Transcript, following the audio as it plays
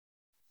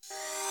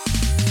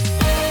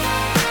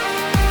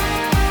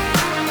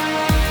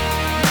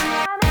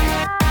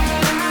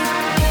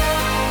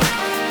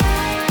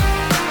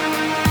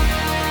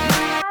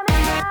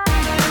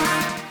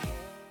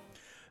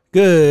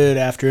Good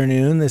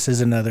afternoon. This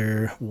is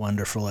another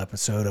wonderful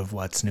episode of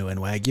What's New in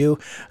Wagyu,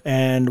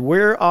 and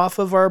we're off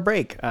of our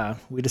break.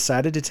 We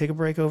decided to take a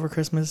break over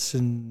Christmas,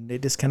 and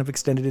it just kind of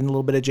extended in a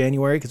little bit of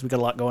January because we got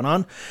a lot going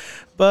on.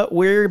 But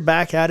we're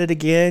back at it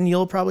again.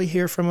 You'll probably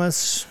hear from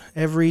us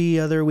every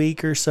other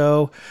week or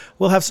so.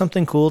 We'll have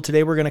something cool.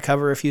 Today we're going to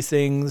cover a few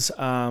things.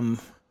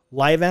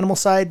 Live animal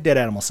side, dead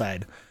animal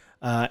side.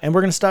 And we're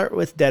going to start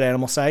with dead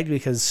animal side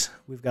because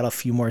we've got a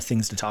few more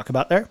things to talk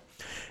about there.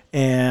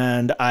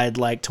 And I'd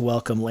like to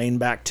welcome Lane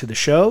back to the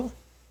show.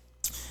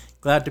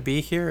 Glad to be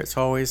here. It's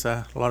always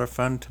a lot of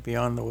fun to be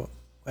on the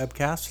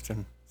webcast,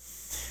 and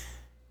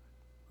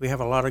we have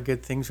a lot of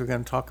good things we're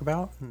going to talk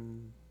about,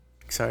 and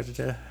excited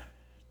to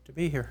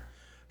be here.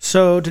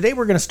 So today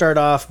we're going to start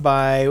off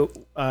by,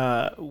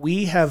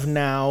 we have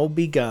now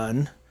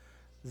begun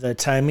the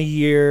time of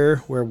year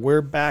where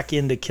we're back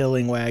into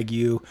killing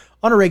Wagyu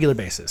on a regular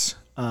basis.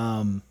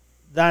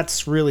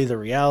 That's really the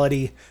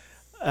reality.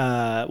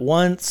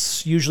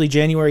 Once usually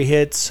January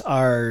hits,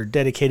 our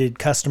dedicated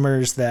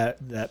customers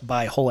that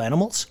buy whole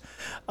animals,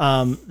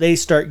 they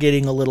start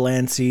getting a little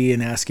antsy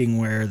and asking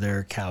where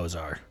their cows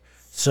are.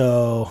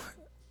 So,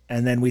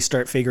 and then we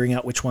start figuring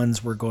out which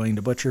ones we're going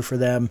to butcher for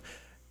them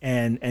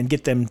and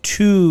get them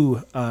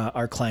to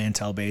our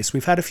clientele base.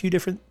 We've had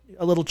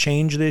a little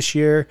change this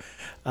year.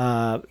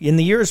 In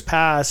the years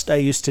past, I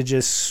used to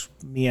just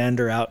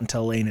meander out and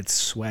tell Lane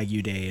it's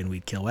Wagyu day and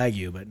we'd kill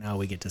Wagyu, but now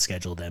we get to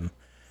schedule them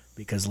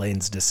because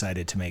Lane's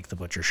decided to make the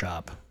butcher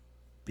shop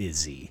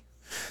busy.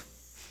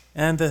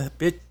 And the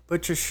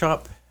butcher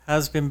shop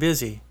has been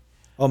busy.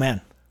 Oh, man.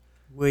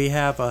 We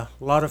have a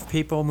lot of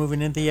people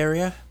moving in the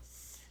area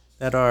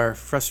that are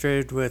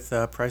frustrated with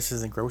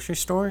prices in grocery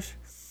stores.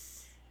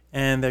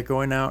 And they're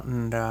going out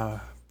and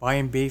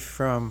buying beef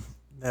from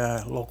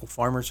the local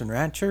farmers and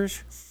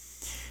ranchers.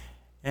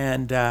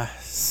 And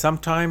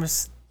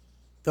sometimes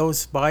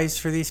those buys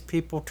for these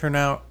people turn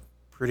out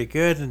pretty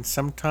good, and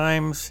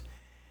sometimes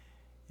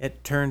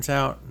it turns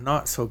out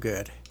not so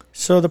good.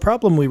 So the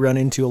problem we run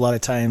into a lot of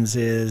times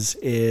is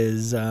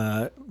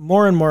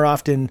more and more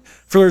often,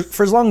 for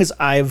as long as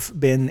I've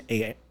been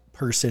a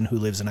person who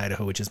lives in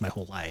Idaho, which is my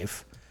whole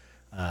life,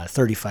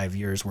 35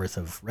 years worth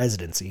of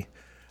residency,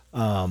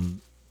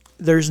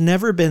 there's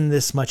never been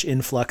this much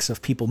influx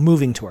of people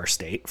moving to our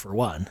state, for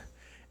one.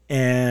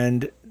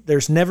 And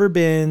there's never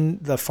been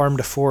the farm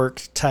to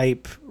fork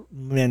type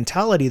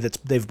mentality that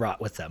they've brought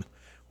with them.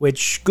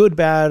 Which, good,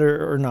 bad,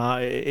 or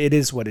not, it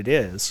is what it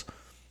is.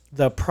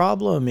 The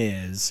problem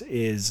is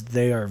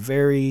they are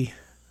very,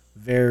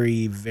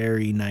 very,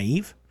 very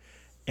naive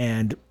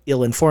and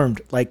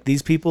ill-informed. Like,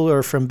 these people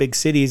are from big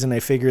cities, and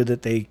I figure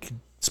that they could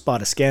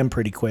spot a scam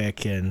pretty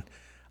quick, and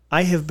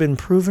I have been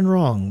proven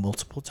wrong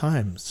multiple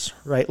times.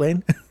 Right,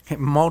 Lane?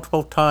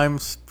 Multiple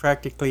times,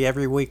 practically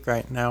every week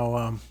right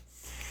now.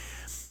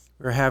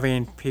 We're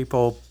having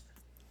people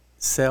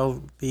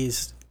sell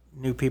these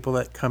new people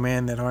that come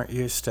in that aren't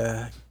used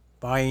to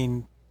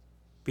buying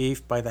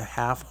beef by the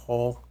half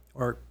whole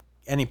or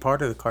any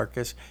part of the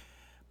carcass,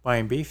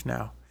 buying beef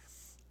now.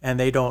 And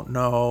they don't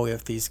know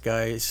if these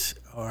guys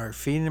are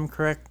feeding them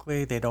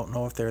correctly. They don't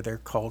know if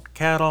they're called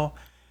cattle.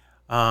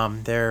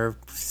 They're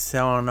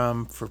selling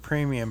them for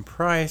premium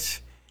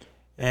price,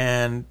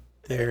 and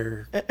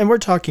we're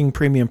talking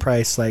premium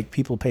price like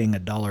people paying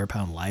 $1 a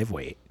pound live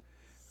weight.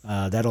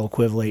 That'll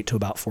equivalent to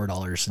about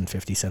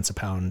 $4.50 a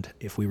pound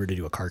if we were to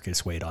do a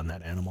carcass weight on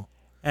that animal.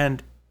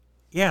 And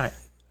yeah,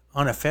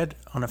 on a fed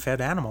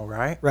animal,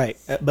 right? Right,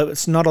 but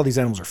it's not all these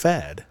animals are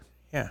fed.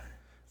 Yeah.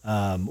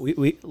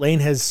 Lane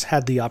has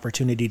had the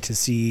opportunity to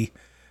see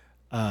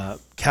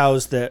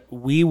cows that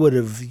we would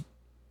have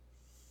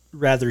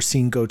rather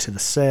seen go to the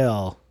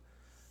sale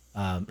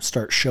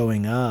start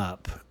showing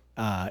up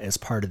as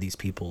part of these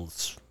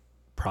people's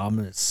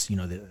promise. You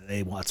know, that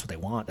that's what they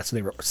want. That's what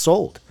they were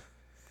sold.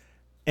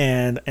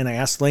 And I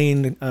asked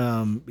Lane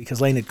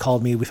because Lane had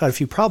called me. We've had a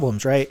few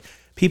problems, right?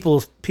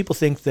 People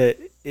think that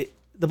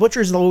the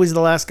butcher is always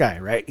the last guy,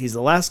 right? He's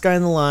the last guy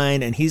in the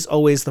line, and he's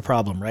always the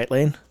problem, right,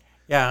 Lane?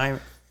 Yeah,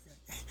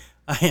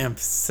 I am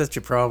such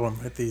a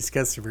problem with these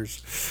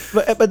customers.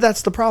 But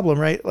that's the problem,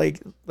 right?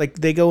 Like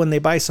they go and they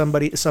buy some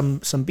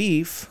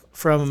beef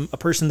from a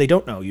person they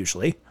don't know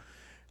usually.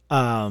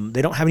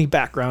 They don't have any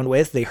background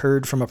with. They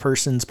heard from a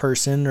person's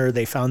person, or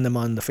they found them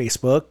on the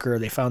Facebook, or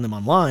they found them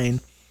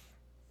online.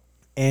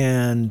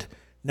 And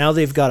now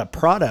they've got a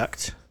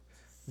product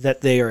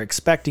that they are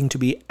expecting to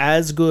be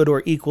as good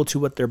or equal to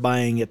what they're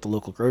buying at the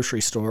local grocery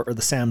store or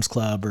the Sam's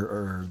Club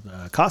or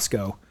the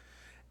Costco.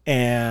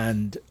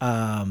 And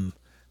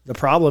the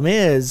problem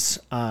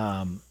is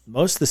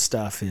most of the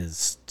stuff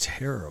is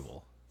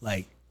terrible,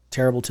 like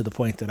terrible to the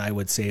point that I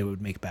would say it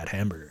would make bad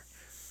hamburger.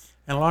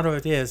 And a lot of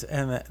it is.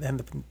 And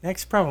the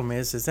next problem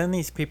is then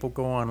these people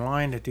go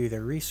online to do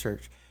their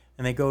research.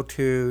 And they go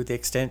to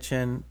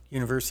the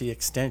university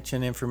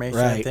extension information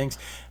and things,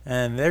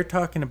 and they're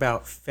talking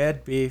about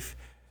fed beef,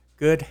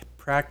 good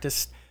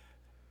practiced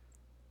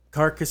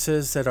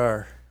carcasses that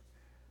are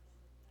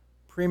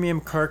premium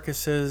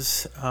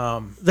carcasses.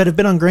 That have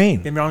been on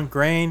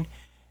grain.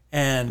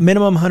 And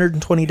minimum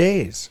 120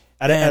 days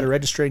at a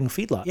registering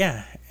feedlot.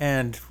 Yeah,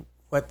 and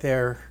what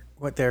they're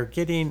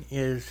getting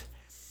is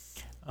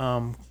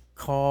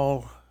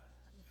Holsteins,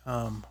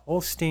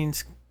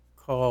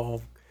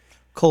 call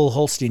Cole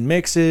Holstein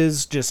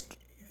mixes. Just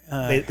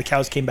the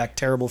cows came back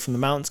terrible from the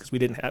mountains because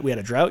we had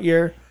a drought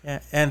year.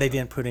 Yeah, and they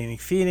didn't put any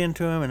feed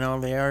into them, and all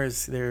they are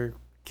is they're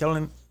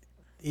killing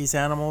these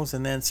animals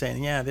and then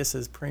saying, yeah, this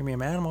is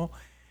premium animal,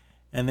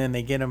 and then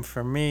they get them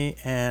from me.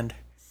 And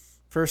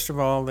first of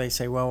all, they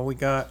say, well, we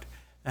got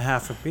a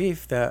half of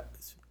beef that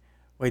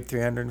weighed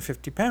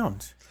 350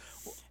 pounds,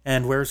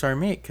 and where's our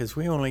meat? Because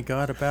we only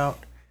got about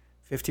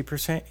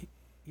 50%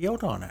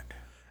 yield on it.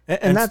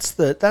 And that's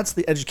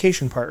the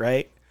education part,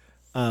 right?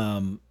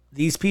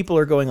 These people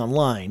are going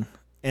online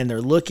and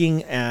they're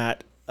looking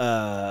at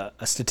a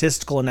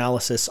statistical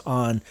analysis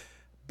on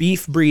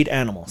beef breed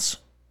animals.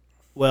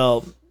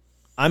 Well,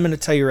 I'm going to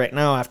tell you right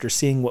now, after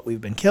seeing what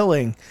we've been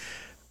killing,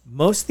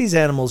 most of these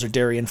animals are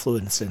dairy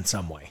influenced in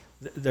some way.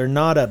 They're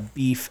not a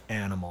beef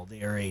animal.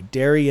 They are a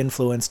dairy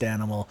influenced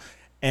animal,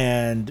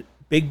 and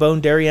big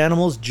bone dairy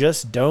animals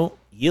just don't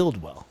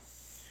yield well.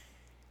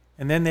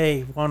 And then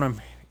they want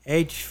them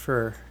aged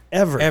for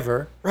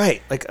ever.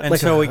 Right.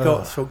 So we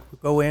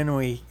go in and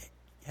we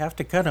have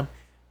to cut them,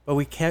 but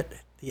we cut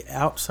the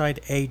outside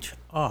age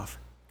off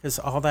because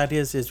all that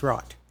is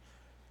rot.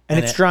 And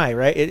it's dry,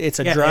 right? It's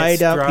a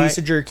dried out piece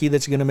of jerky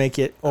that's going to make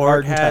it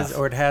hard and tough.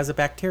 Or it has a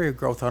bacteria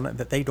growth on it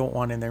that they don't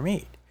want in their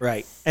meat.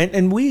 Right.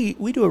 And we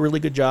do a really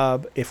good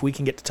job, if we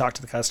can get to talk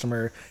to the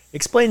customer,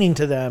 explaining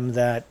to them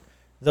that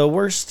the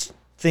worst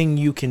thing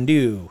you can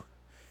do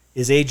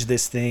is age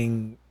this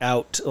thing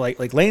out.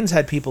 Like Lane's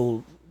had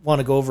people want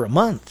to go over a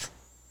month,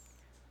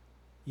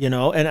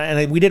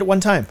 and we did it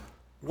once.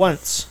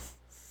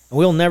 And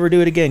we'll never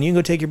do it again. You can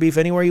go take your beef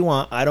anywhere you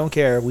want. I don't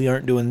care. We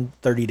aren't doing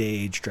 30-day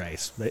age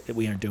dries.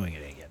 We aren't doing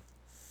it again.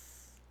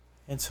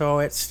 And so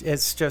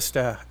it's just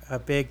a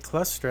big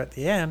cluster at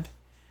the end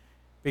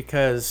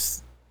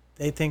because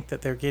they think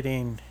that they're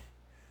getting,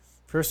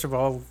 first of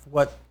all,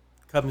 what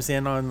comes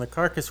in on the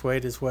carcass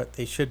weight is what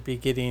they should be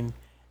getting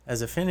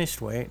as a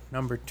finished weight.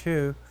 Number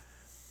two,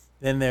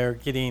 then they're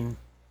getting,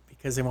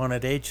 because they want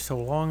it aged so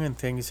long and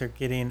things, they're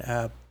getting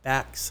a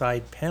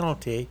backside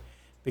penalty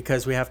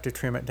because we have to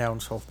trim it down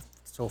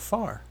so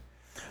far.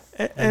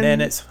 And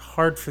then it's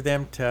hard for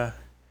them to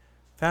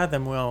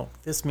fathom, well,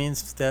 this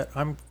means that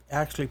I'm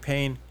actually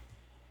paying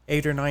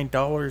 $8 or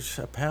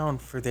 $9 a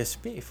pound for this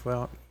beef.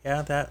 Well,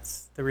 yeah,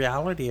 that's the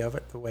reality of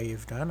it, the way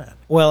you've done it.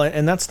 Well,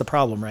 and that's the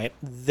problem, right?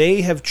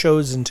 They have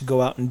chosen to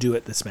go out and do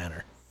it this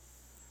manner.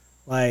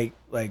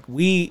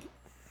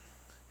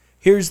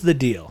 Here's the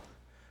deal.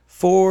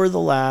 For the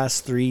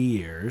last 3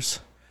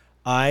 years,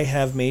 I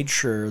have made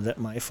sure that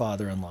my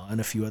father-in-law and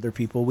a few other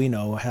people we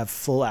know have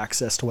full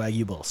access to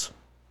Wagyu bulls.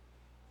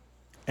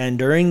 And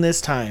during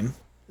this time,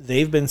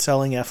 they've been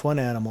selling F1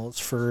 animals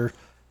for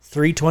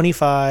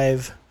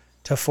 $325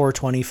 to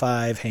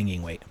 $425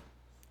 hanging weight.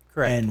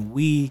 Correct. And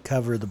we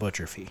cover the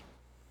butcher fee.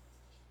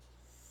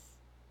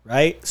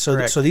 Right?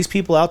 So these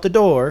people out the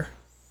door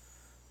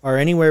are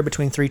anywhere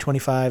between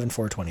 $325 and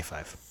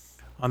 $425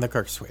 on the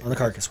carcass weight.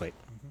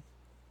 Mm-hmm.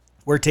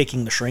 We're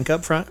taking the shrink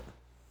up front.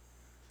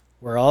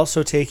 We're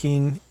also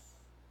taking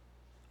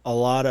a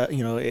lot of,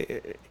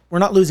 we're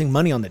not losing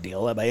money on the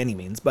deal by any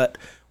means, but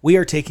we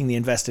are taking the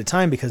invested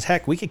time because,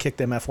 heck, we could kick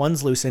them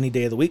F1s loose any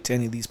day of the week to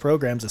any of these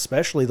programs,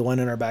 especially the one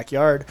in our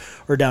backyard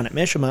or down at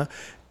Mishima,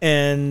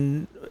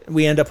 and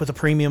we end up with a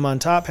premium on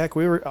top. Heck,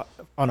 we were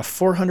on a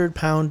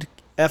 400-pound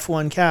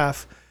F1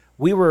 calf.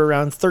 We were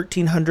around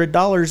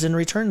 $1,300 in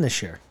return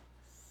this year.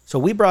 So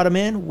we brought them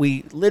in.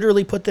 We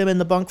literally put them in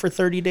the bunk for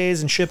 30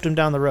 days and shipped them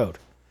down the road.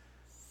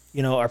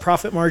 Our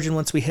profit margin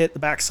once we hit the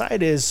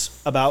backside is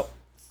about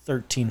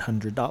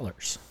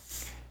 $1,300.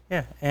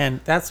 Yeah, and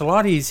that's a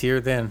lot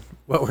easier than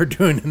what we're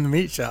doing in the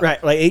meat shop.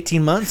 Right, like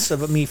 18 months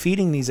of me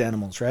feeding these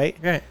animals, right?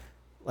 Right.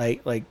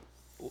 Like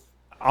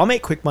I'll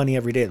make quick money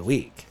every day of the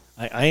week.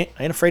 I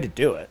ain't afraid to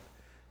do it.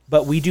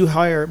 But we do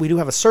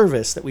have a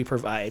service that we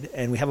provide,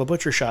 and we have a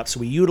butcher shop,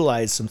 so we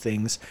utilize some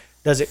things.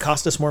 Does it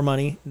cost us more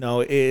money? No,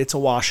 it's a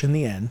wash in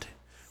the end.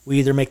 We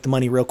either make the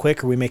money real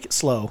quick or we make it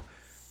slow.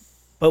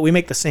 But we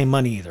make the same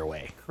money either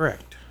way.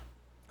 Correct.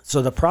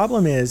 So the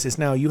problem is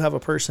now you have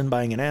a person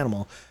buying an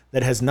animal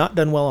that has not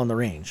done well on the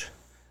range,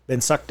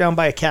 been sucked down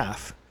by a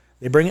calf.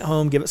 They bring it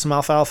home, give it some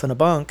alfalfa in a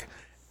bunk,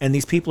 and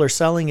these people are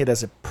selling it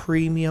as a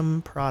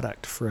premium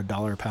product for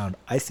 $1 a pound.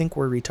 I think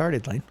we're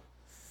retarded, Lane.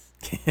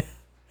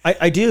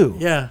 I do.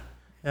 Yeah.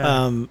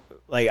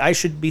 I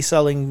should be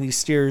selling these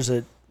steers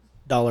at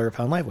 $1 a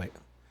pound live weight.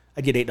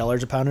 I'd get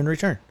 $8 a pound in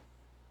return.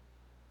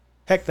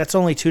 Heck, that's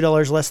only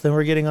 $2 less than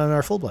we're getting on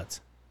our full bloods.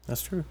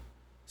 That's true.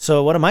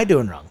 So what am I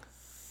doing wrong?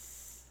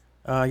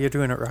 You're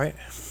doing it right.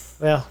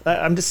 Well,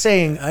 I'm just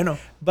saying. I know.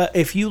 But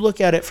if you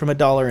look at it from a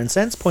dollar and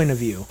cents point of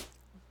view,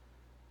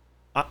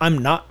 I'm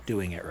not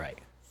doing it right.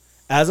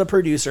 As a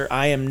producer,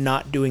 I am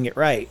not doing it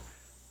right.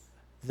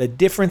 The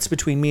difference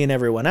between me and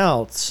everyone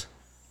else,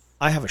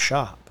 I have a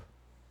shop.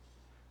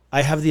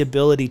 I have the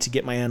ability to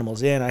get my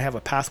animals in. I have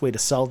a pathway to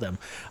sell them.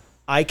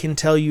 I can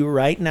tell you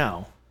right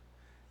now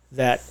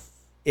that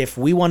if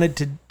we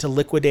wanted to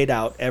liquidate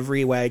out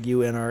every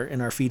Wagyu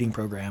in our feeding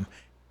program,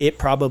 it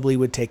probably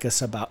would take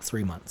us about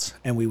 3 months,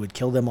 and we would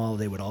kill them all.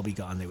 They would all be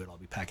gone. They would all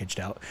be packaged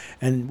out,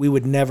 and we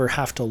would never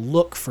have to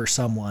look for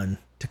someone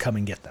to come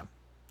and get them.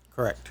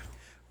 Correct.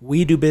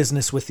 We do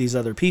business with these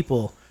other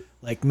people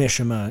like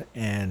Mishima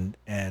and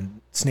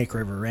Snake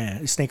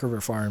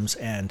River Farms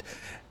and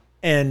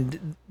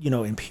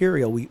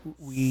Imperial.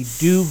 We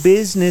do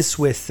business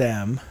with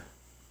them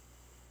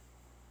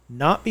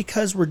not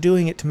because we're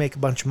doing it to make a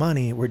bunch of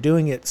money. We're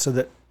doing it so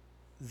that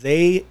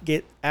they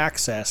get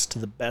access to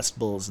the best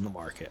bulls in the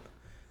market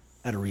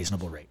at a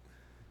reasonable rate.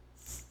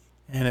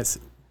 And it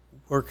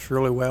works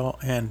really well.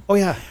 And oh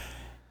yeah,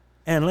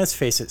 and let's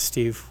face it,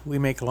 Steve, we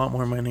make a lot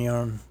more money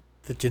on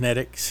the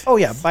genetics. Oh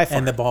yeah, by far.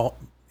 And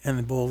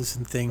the bulls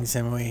and things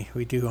than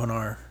we do on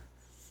our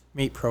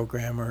meat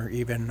program or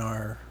even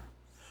our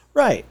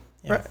right.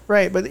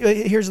 Right. But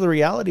here's the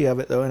reality of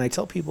it, though, and I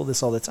tell people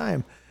this all the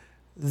time.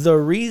 The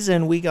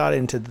reason we got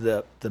into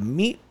the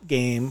meat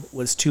game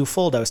was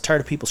twofold. I was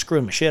tired of people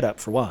screwing my shit up,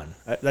 for one.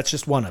 That's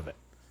just one of it.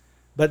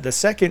 But the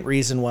second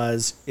reason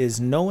is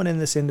no one in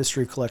this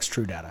industry collects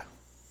true data.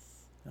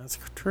 That's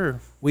true.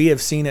 We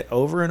have seen it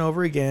over and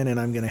over again, and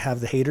I'm going to have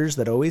the haters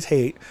that always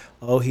hate,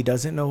 oh, he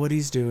doesn't know what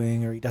he's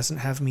doing, or he doesn't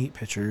have meat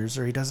pictures,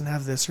 or he doesn't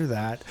have this or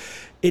that.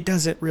 It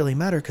doesn't really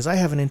matter because I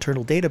have an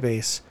internal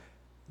database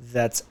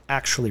that's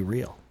actually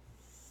real.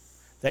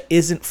 That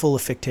isn't full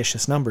of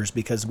fictitious numbers,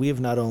 because we have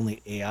not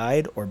only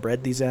AI'd or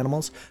bred these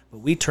animals, but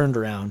we turned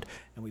around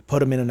and we put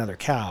them in another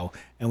cow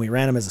and we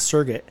ran them as a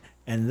surrogate.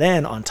 And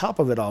then on top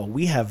of it all,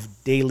 we have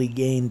daily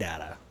gain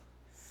data,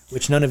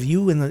 which none of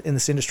you in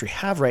this industry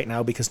have right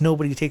now because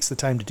nobody takes the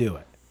time to do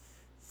it.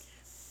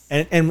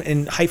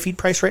 And high feed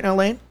price right now,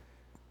 Lane,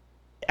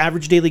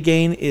 average daily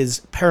gain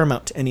is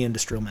paramount to any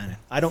industrial man.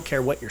 I don't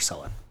care what you're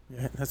selling.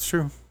 Yeah, that's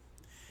true.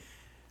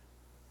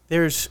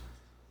 There's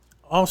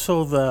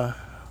also the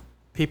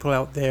people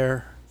out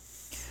there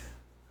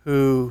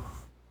who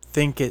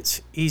think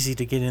it's easy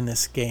to get in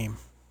this game.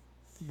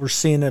 We're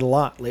seeing it a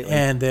lot lately.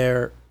 And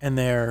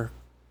they're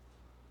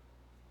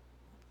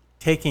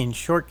taking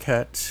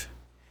shortcuts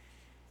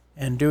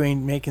and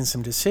making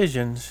some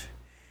decisions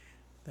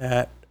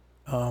that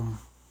down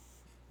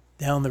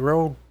the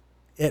road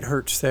it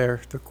hurts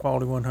their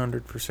quality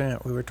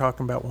 100%. We were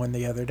talking about one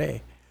the other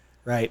day.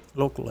 Right.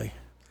 Locally.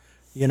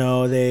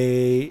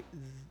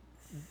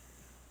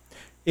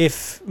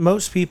 If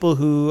most people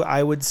who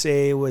I would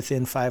say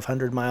within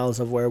 500 miles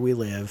of where we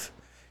live,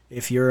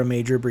 if you're a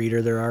major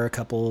breeder, there are a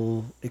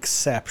couple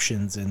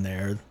exceptions in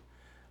there.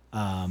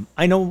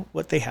 I know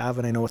what they have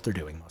and I know what they're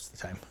doing most of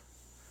the time,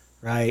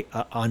 right?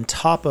 On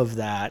top of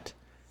that,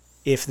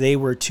 if they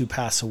were to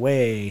pass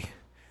away,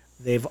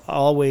 I've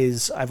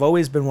always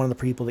been one of the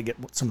people that get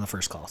some of the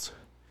first calls,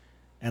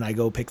 and I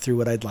go pick through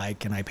what I'd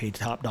like and I pay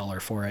top dollar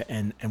for it,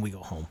 and we go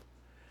home.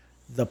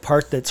 The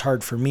part that's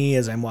hard for me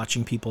is I'm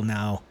watching people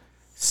now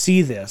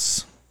see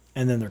this,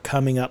 and then they're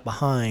coming up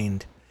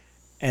behind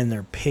and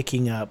they're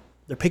picking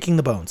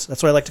the bones.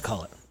 That's what I like to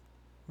call it.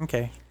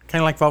 Okay.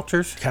 Kind of like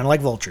vultures? Kind of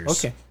like vultures.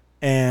 Okay.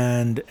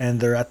 And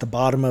they're at the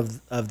bottom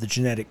of the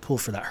genetic pool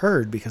for that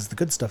herd because the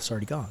good stuff's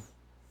already gone.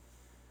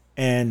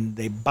 And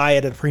they buy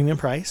it at a premium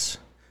price,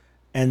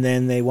 and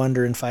then they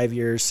wonder in 5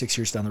 years, 6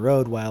 years down the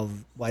road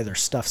why their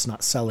stuff's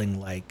not selling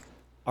like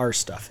our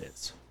stuff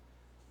is.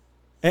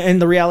 And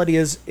the reality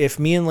is, if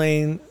me and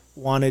Lane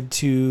wanted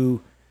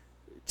to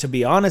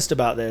be honest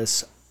about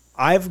this,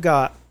 I've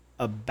got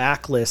a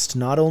backlist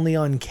not only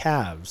on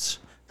calves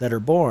that are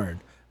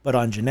born, but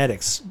on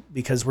genetics,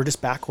 because we're just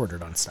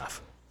backordered on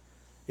stuff.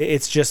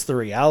 It's just the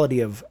reality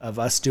of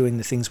us doing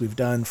the things we've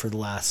done for the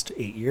last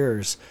 8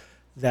 years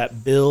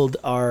that build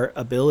our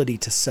ability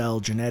to sell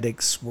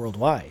genetics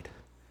worldwide.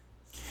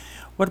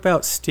 What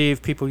about,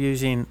 Steve, people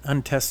using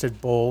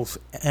untested bulls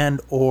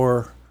and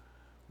or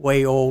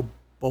way old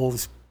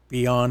bulls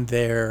beyond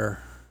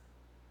their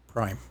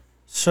prime?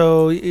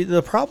 So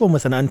the problem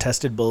with an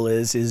untested bull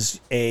is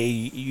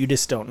you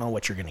just don't know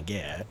what you're going to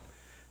get.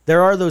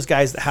 There are those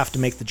guys that have to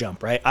make the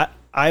jump, right?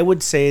 I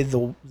would say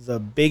the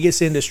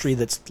biggest industry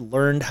that's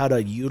learned how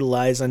to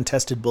utilize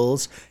untested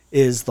bulls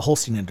is the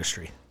Holstein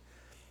industry.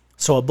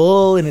 So a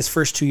bull in his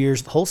first 2 years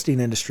of the Holstein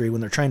industry,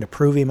 when they're trying to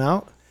prove him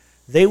out,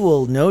 they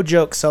will, no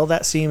joke, sell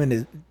that semen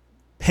at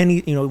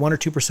penny, 1 or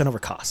 2% over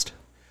cost.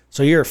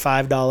 So you're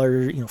 $5,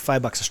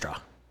 $5 a straw.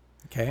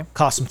 Okay.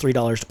 Costs them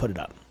 $3 to put it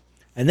up.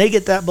 And they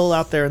get that bull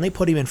out there and they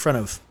put him in front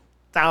of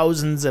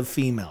thousands of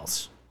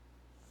females.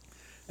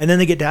 And then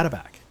they get data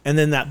back. And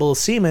then that bull's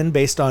semen,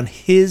 based on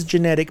his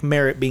genetic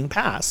merit being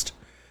passed,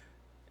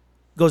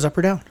 goes up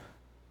or down.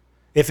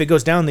 If it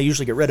goes down, they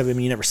usually get rid of him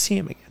and you never see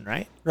him again,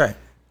 right? Right.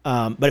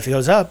 But if it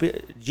goes up,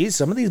 geez,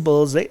 some of these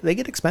bulls, they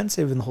get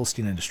expensive in the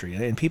Holstein industry.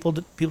 And people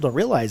don't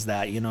realize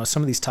that.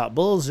 Some of these top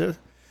bulls,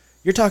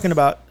 you're talking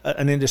about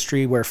an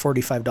industry where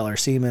 $45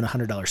 semen,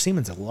 $100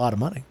 semen is a lot of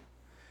money.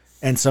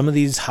 And some of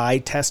these high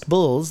test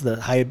bulls,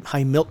 the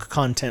high milk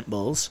content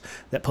bulls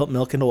that put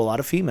milk into a lot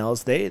of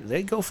females,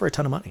 they go for a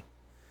ton of money.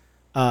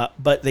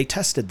 But they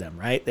tested them,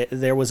 right?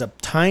 There was a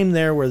time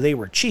there where they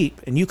were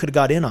cheap and you could have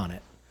got in on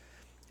it.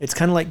 It's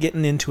kind of like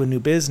getting into a new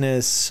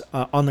business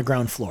on the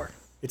ground floor.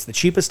 It's the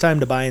cheapest time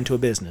to buy into a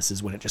business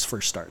is when it just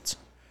first starts.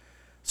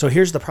 So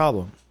here's the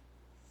problem.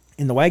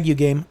 In the Wagyu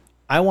game,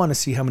 I want to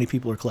see how many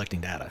people are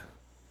collecting data.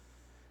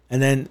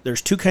 And then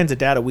there's two kinds of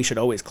data we should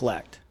always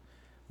collect.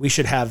 We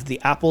should have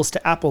the apples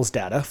to apples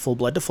data, full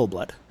blood to full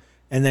blood.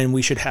 And then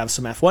we should have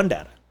some F1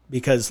 data.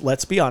 Because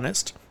let's be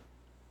honest,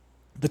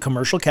 the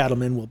commercial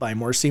cattleman will buy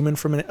more semen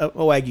from a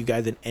Wagyu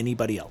guy than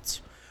anybody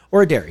else.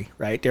 Or a dairy,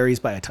 right? Dairies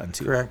buy a ton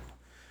too. Correct.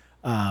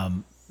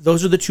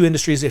 Those are the two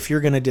industries. If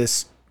you're going to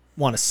just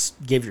want to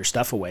give your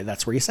stuff away,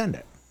 that's where you send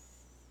it.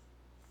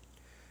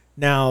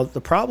 Now,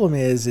 the problem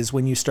is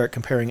when you start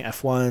comparing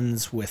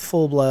F1s with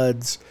full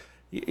bloods,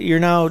 you're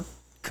now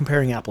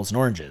comparing apples and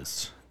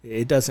oranges.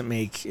 It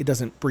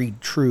doesn't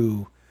breed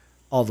true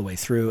all the way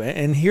through.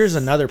 And here's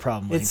another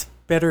problem. It's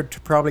better to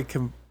probably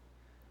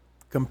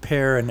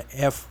compare an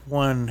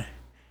F1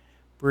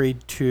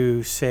 breed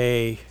to,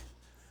 say,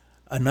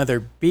 another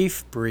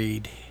beef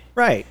breed.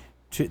 Right.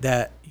 To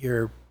that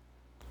you're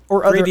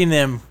or breeding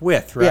them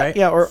with, right?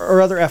 Yeah,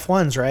 or other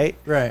F1s, right?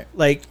 Right.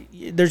 Like,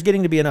 there's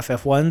getting to be enough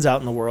F1s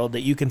out in the world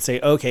that you can say,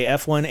 okay,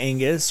 F1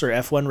 Angus or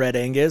F1 Red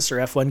Angus or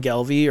F1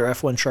 Gelbvieh or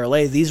F1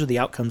 Charolais, these are the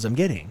outcomes I'm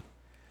getting.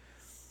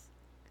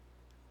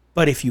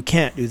 But if you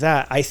can't do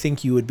that, I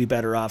think you would be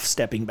better off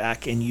stepping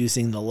back and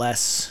using the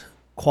less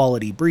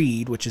quality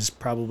breed, which is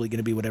probably going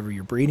to be whatever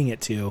you're breeding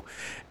it to,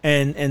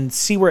 and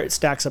see where it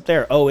stacks up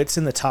there. Oh, it's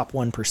in the top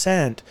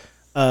 1%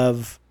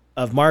 of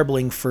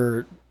marbling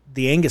for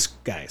the Angus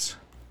guys.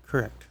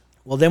 Correct.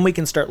 Well, then we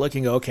can start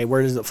looking, okay,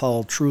 where does it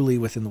fall truly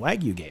within the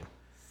Wagyu game?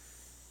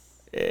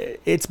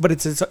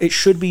 It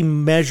should be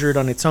measured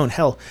on its own.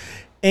 Hell,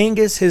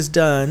 Angus has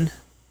done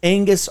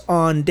Angus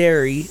on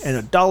dairy and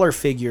a dollar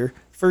figure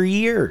for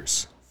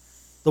years.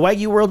 The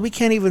Wagyu world, we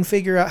can't even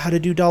figure out how to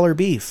do dollar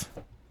beef.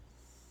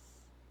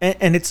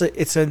 And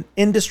it's an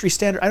industry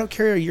standard. I don't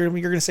care. You're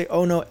going to say,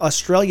 oh no,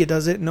 Australia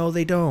does it. No,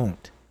 they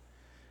don't.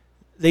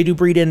 They do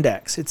breed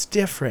index. It's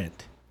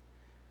different.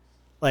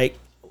 Like,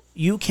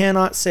 you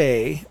cannot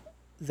say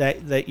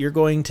that you're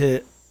going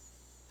to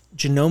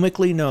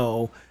genomically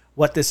know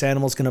what this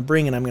animal's going to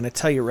bring, and I'm going to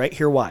tell you right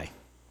here why.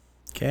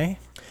 Okay.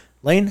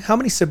 Lane, how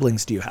many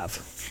siblings do you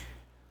have?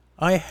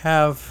 I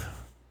have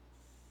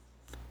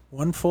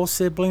one full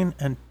sibling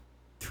and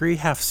 3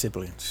 half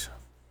siblings.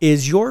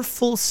 Is your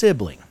full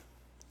sibling,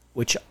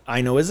 which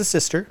I know is a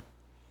sister,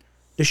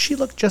 does she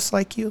look just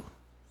like you?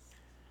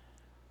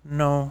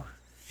 No,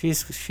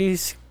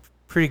 she's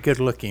pretty good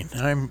looking.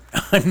 I'm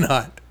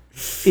not.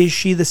 Is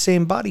she the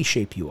same body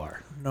shape you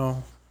are?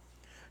 No.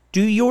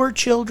 Do your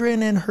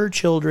children and her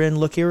children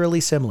look eerily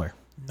similar?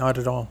 Not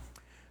at all.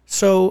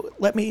 So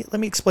let me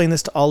explain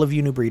this to all of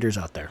you new breeders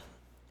out there.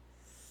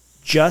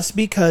 Just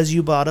because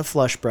you bought a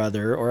flush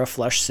brother or a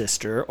flush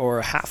sister or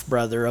a half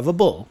brother of a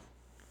bull,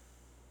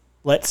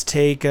 let's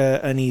take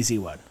an easy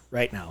one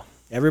right now.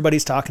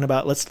 Everybody's talking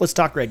about, let's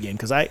talk red game,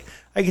 because I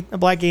get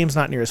black game's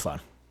not near as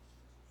fun.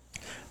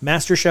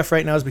 Master Chef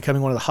right now is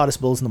becoming one of the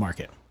hottest bulls in the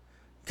market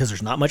because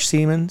there's not much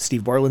semen.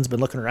 Steve Borland's been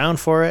looking around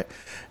for it.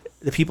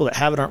 The people that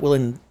have it aren't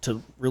willing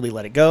to really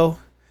let it go.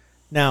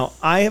 Now,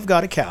 I have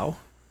got a cow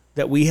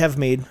that we have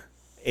made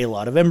a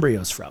lot of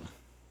embryos from.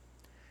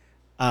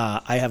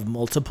 I have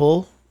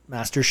multiple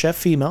Master Chef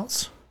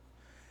females.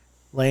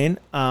 Lane,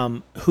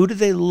 who do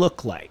they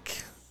look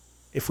like?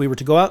 If we were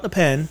to go out in the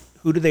pen,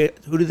 who do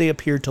they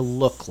appear to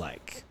look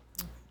like?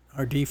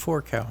 Our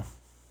D4 cow.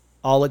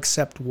 All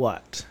except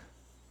what?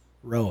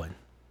 Rowan.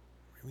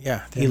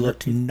 Yeah. He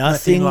looked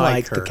nothing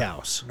like the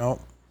cows.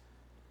 Nope.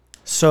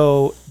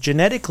 So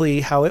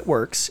genetically, how it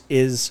works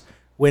is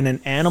when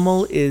an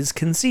animal is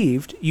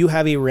conceived, you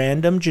have a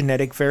random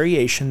genetic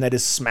variation that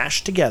is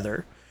smashed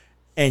together,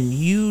 and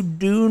you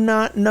do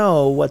not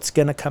know what's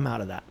going to come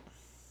out of that.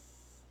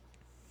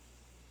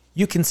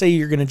 You can say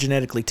you're going to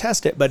genetically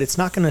test it, but it's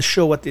not going to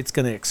show what it's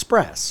going to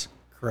express.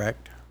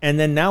 Correct. And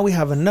then now we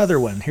have another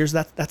one.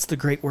 That's the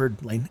great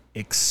word, Lane.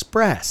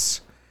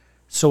 Express.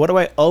 So what do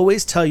I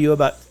always tell you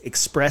about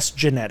express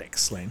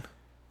genetics, Lane?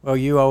 Well,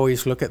 you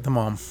always look at the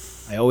mom.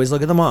 I always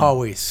look at the mom.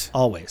 Always.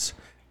 Always.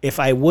 If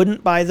I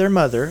wouldn't buy their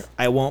mother,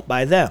 I won't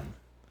buy them.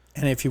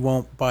 And if you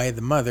won't buy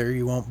the mother,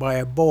 you won't buy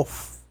a bull.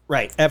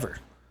 Right, ever.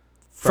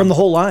 From the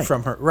whole line.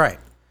 From her, right.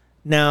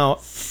 Now,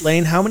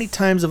 Lane, how many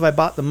times have I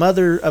bought the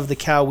mother of the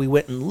cow we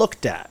went and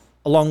looked at,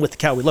 along with the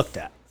cow we looked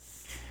at?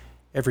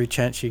 Every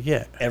chance you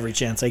get. Every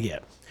chance I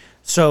get.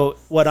 So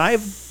what I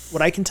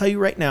can tell you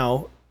right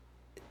now,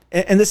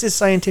 and this has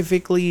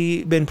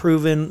scientifically been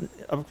proven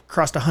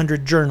across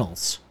 100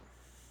 journals,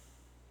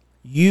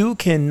 you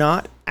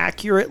cannot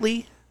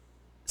accurately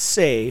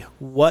say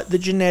what the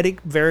genetic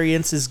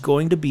variance is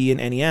going to be in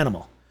any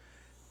animal.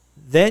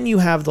 Then you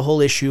have the whole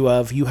issue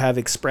of you have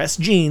expressed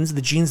genes,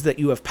 the genes that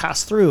you have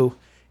passed through.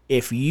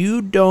 If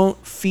you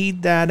don't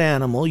feed that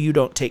animal, you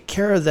don't take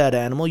care of that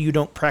animal, you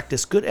don't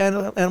practice good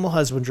animal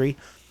husbandry,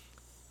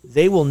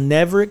 they will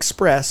never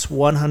express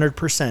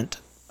 100%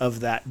 of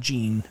that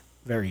gene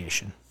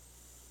variation.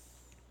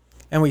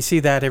 And we see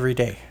that every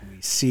day.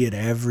 We see it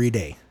every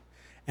day.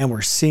 And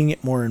we're seeing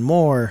it more and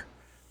more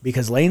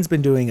because Lane's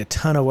been doing a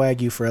ton of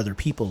Wagyu for other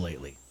people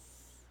lately.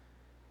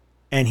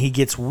 And he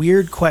gets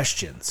weird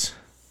questions.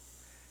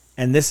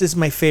 And this is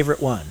my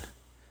favorite one.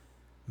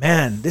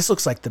 Man, this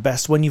looks like the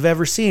best one you've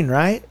ever seen,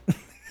 right?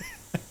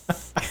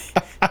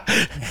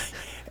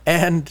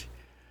 And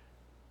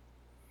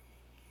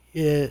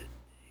you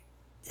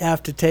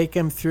have to take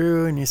him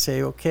through and you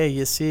say, okay,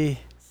 you see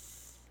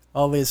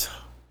all this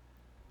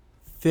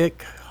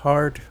thick,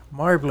 hard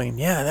marbling.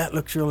 Yeah, that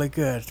looks really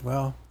good.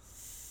 Well,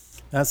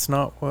 that's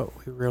not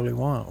what we really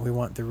want. We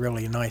want the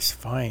really nice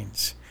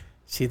fines.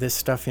 See this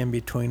stuff in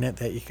between it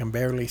that you can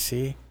barely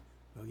see?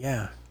 Well,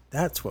 yeah,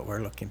 that's what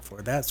we're looking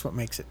for. That's what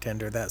makes it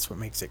tender. That's what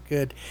makes it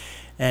good.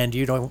 And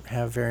you don't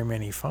have very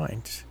many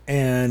fines.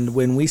 And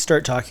when we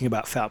start talking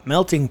about fat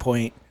melting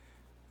point,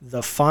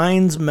 the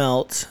fines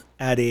melt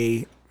at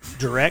a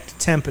direct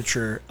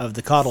temperature of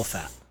the caudal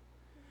fat.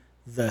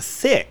 The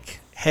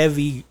thick,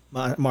 heavy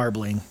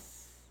marbling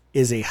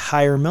is a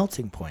higher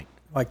melting point.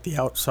 Like the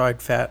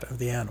outside fat of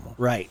the animal.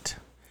 Right.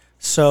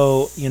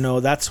 So,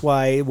 that's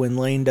why when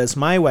Lane does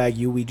my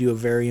Wagyu, we do a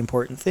very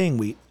important thing.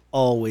 We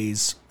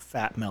always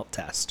fat melt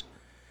test.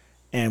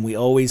 And we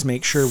always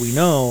make sure we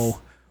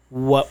know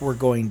what we're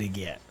going to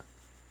get.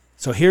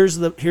 So here's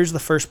the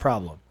first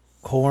problem.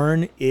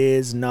 Corn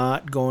is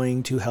not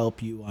going to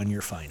help you on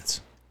your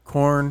fines.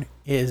 Corn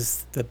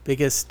is the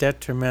biggest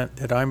detriment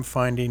that I'm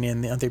finding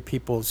in the other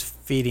people's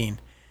feeding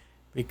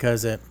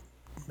because it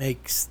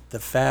makes the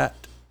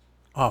fat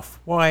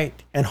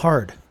off-white. And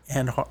hard.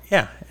 And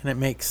it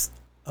makes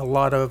a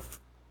lot of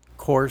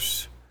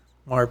coarse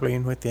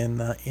marbling within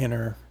the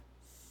inner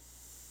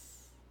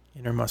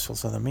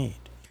muscles of the meat.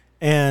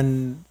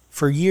 And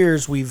for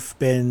years we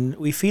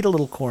feed a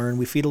little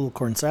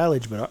corn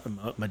silage, but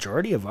a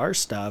majority of our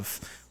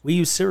stuff we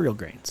use cereal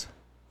grains,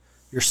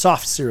 your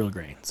soft cereal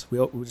grains.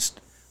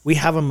 We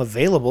have them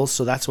available,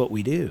 so that's what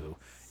we do.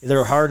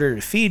 They're harder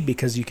to feed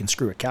because you can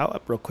screw a cow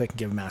up real quick and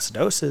give them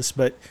acidosis,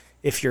 but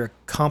if you're a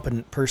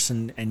competent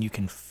person and you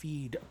can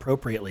feed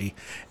appropriately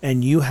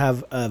and you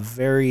have a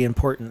very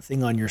important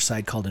thing on your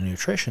side called a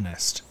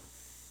nutritionist,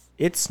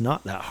 it's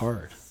not that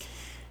hard.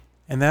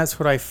 And that's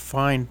what I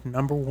find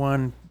number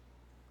one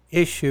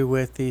issue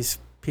with these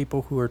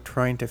people who are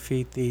trying to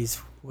feed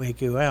these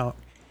Wagyu out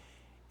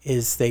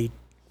is they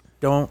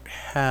don't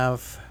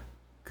have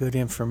good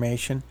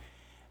information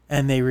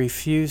and they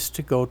refuse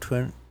to go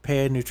to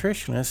pay a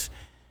nutritionist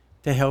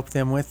to help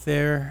them with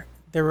their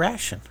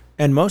ration.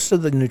 And most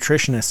of the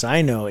nutritionists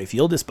I know, if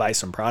you'll just buy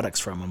some products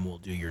from them, will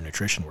do your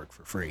nutrition work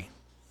for free.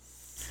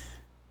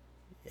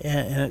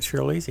 And it's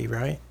real easy,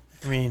 right?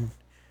 I mean,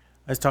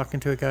 I was talking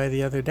to a guy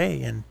the other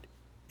day,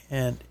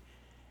 and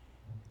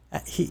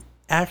he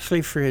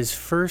actually, for his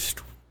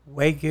first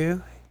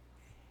Wagyu,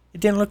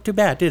 it didn't look too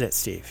bad, did it,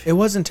 Steve? It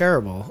wasn't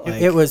terrible.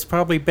 It was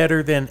probably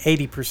better than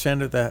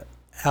 80% of the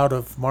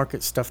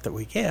out-of-market stuff that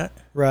we get.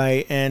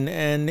 Right,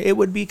 and it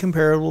would be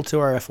comparable to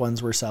our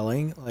F1s we're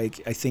selling. I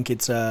think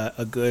it's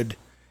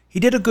he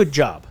did a good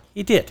job.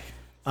 He did.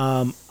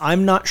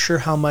 I'm not sure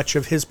how much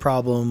of his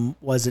problem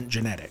wasn't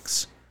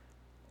genetics.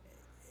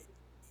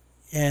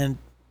 And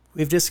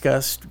we've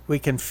discussed we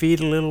can feed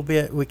a little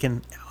bit. We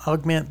can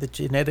augment the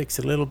genetics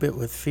a little bit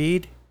with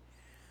feed.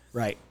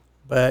 Right.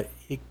 But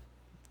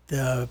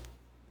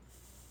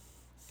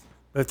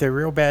if they're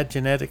real bad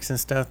genetics and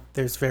stuff,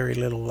 there's very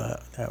little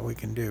that we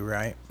can do,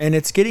 right? And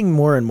it's getting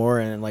more and more.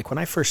 And like when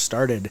I first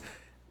started,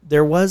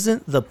 there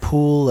wasn't the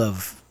pool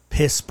of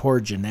piss poor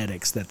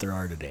genetics that there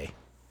are today.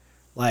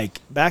 Like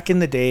back in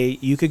the day,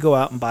 you could go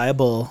out and buy a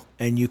bull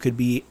and you could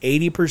be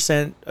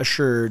 80%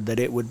 assured that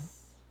it would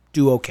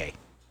do okay.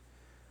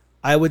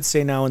 I would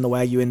say now in the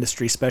Wagyu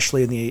industry,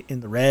 especially in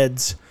the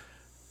reds,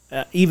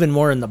 even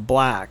more in the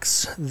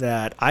blacks,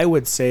 that I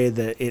would say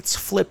that it's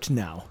flipped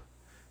now.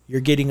 You're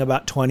getting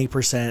about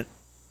 20%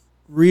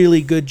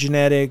 really good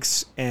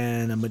genetics,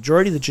 and a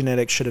majority of the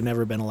genetics should have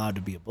never been allowed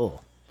to be a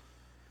bull.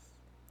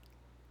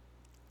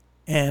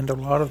 And a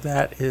lot of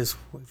that is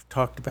we've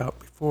talked about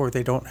before.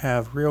 They don't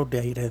have real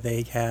data.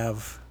 They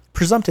have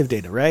presumptive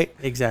data, right?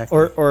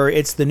 Exactly. Or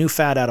it's the new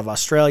fat out of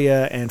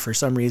Australia, and for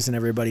some reason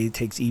everybody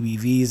takes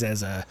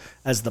EBVs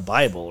as the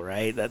Bible,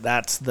 right?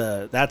 That's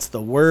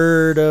the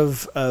word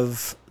of the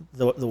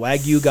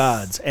Wagyu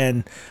gods.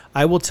 And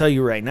I will tell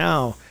you right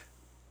now,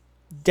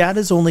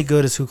 data's only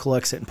good as who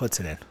collects it and puts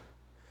it in.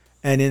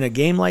 And in a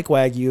game like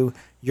Wagyu,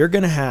 you're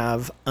gonna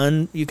have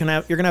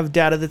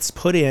data that's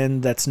put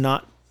in that's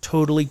not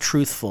totally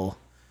truthful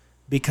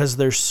because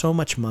there's so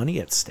much money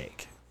at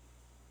stake.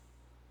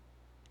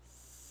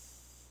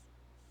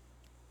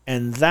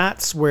 And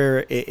that's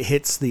where it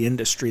hits the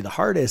industry the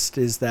hardest,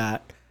 is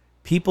that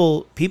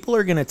people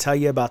are going to tell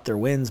you about their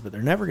wins, but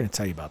they're never going to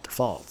tell you about their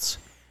faults.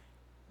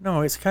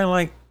 No, it's kind of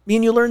like... Me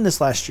and you learned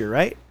this last year,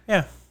 right?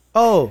 Yeah.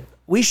 Oh,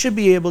 we should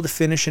be able to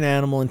finish an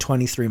animal in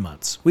 23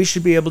 months. We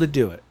should be able to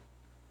do it.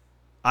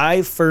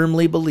 I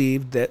firmly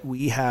believed that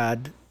we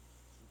had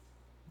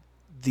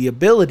the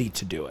ability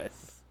to do it.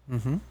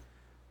 Mm-hmm.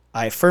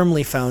 I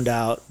firmly found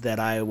out that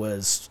I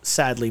was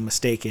sadly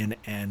mistaken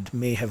and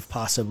may have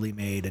possibly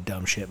made a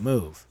dumb shit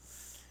move.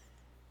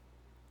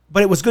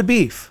 But it was good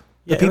beef.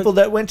 The people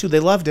that went to, they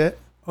loved it.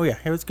 Oh, yeah.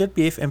 It was good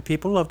beef, and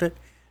people loved it.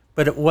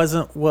 But it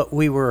wasn't what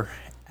we were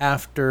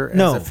after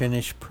as a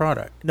finished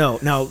product. No.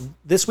 Now,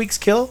 this week's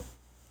kill,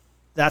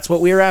 that's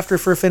what we were after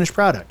for a finished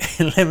product.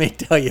 And let me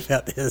tell you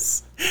about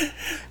this.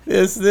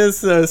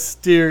 This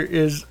steer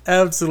is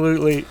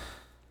absolutely...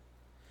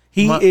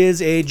 He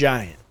is a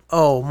giant.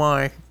 Oh,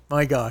 my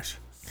gosh.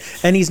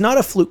 And he's not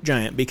a fluke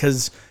giant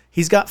because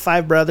he's got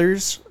 5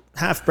 brothers,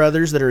 half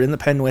brothers that are in the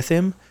pen with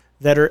him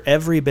that are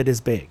every bit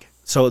as big.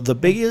 So the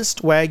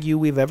biggest Wagyu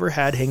we've ever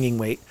had hanging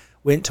weight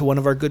went to one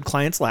of our good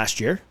clients last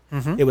year.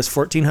 Mm-hmm. It was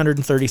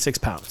 1,436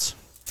 pounds.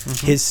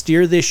 Mm-hmm. His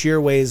steer this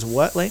year weighs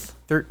what, Lane?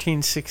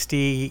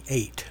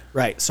 1,368.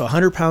 Right, so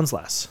 100 pounds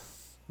less.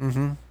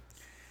 Mm-hmm.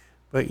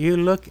 But you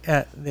look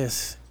at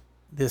this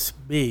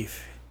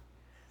beef,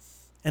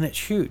 and it's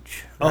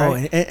huge.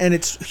 Right? Oh, and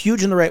it's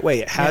huge in the right way.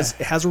 It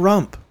has a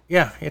rump.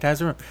 Yeah, it has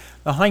a rump.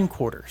 The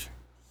hindquarters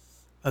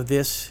of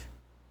this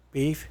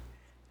beef,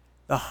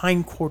 the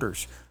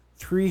hindquarters,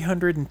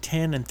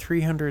 310 and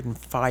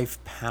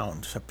 305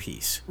 pounds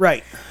apiece.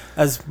 Right.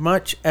 As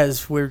much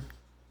as we're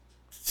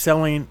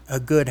selling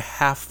a good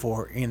half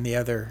for in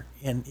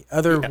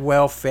other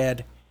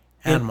well-fed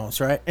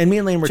animals, right? And me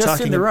and Lane were just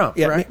talking in the rump,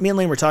 right? Me and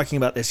Lane were talking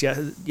about this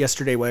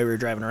yesterday while we were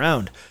driving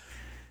around.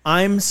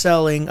 I'm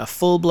selling a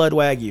full-blood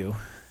Wagyu,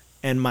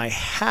 and my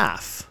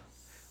half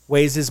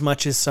weighs as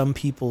much as some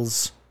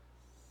people's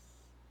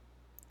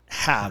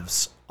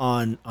halves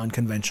on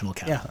conventional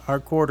cattle. Yeah, our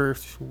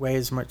quarters weigh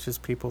as much as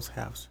people's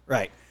halves.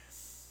 Right.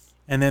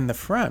 And then the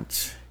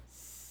fronts,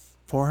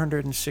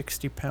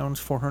 460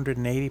 pounds,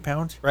 480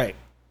 pounds. Right.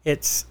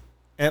 It's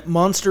at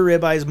monster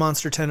ribeyes,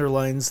 monster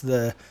tenderloins.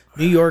 The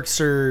New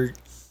Yorks are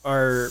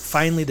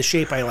finally the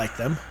shape I like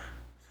them.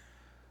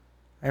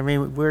 I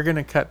mean, we're going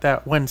to cut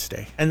that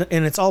Wednesday. And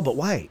it's all but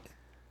white.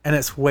 And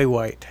it's way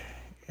white.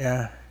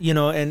 Yeah. You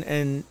know,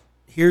 and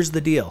here's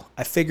the deal.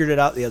 I figured it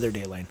out the other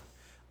day, Lane.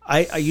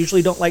 I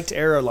usually don't like to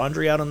air our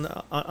laundry out on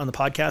the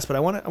podcast, but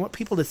I want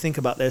people to think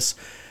about this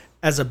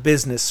as a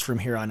business from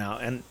here on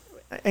out. And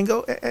I'm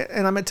going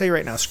to tell you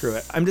right now, screw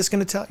it. I'm just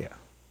going to tell you.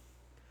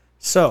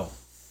 So,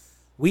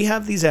 we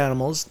have these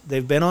animals.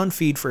 They've been on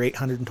feed for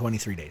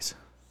 823 days.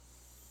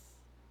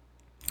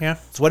 Yeah.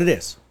 That's what it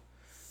is.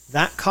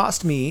 That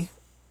cost me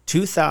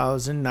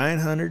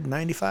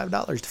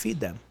 $2,995 to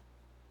feed them.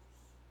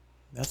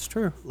 That's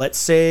true. Let's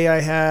say I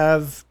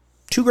have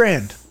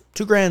 $2,000.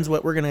 $2,000 is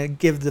what we're going to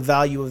give the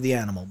value of the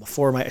animal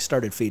before I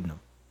started feeding them.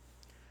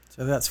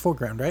 So that's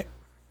 $4,000, right?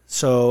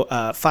 So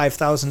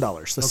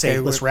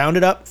 $5,000. Let's round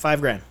it up,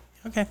 $5,000.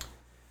 Okay.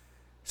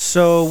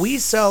 So we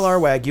sell our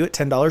Wagyu at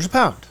 $10 a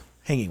pound,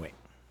 hanging weight.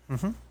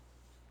 Mm-hmm.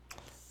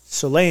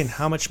 So Lane,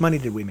 how much money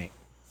did we make?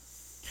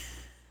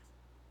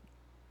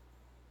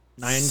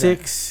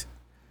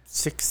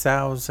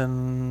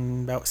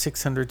 $6,000, about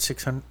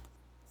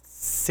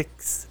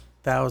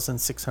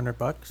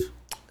 $6,600.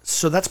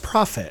 So that's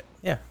profit.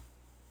 Yeah.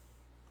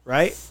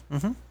 Right?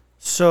 Mm-hmm.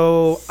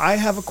 So I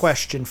have a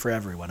question for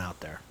everyone out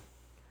there.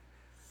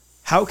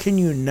 How can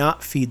you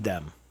not feed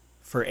them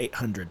for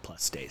 800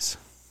 plus days?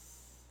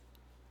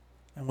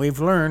 And we've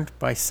learned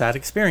by sad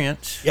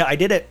experience. Yeah, I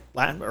did it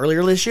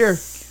earlier this year.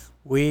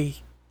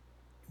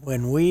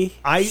 When we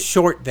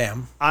short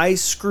them. I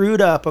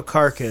screwed up a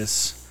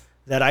carcass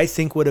that I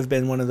think would have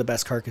been one of the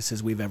best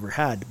carcasses we've ever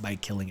had by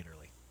killing it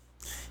early.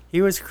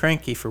 He was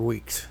cranky for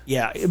weeks.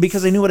 Yeah,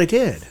 because I knew what I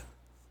did.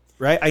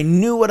 Right? I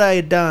knew what I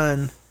had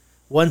done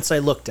once I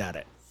looked at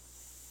it.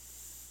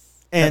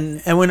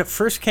 And when it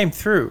first came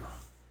through,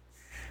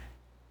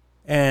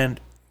 and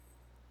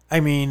I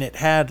mean, it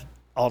had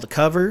all the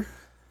cover.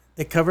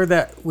 The cover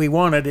that we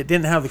wanted. It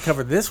didn't have the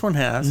cover this one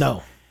has.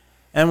 No.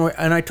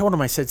 And I told him,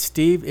 I said,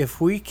 Steve,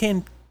 if we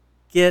can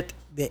get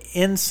the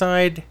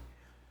inside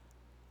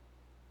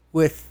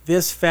with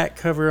this fat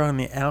cover on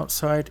the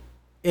outside,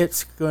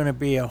 it's going to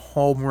be a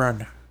home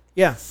run.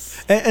 Yeah,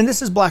 and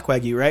this is black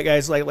Wagyu, right,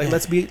 guys? Like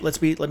let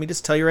me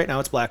just tell you right now,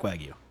 it's black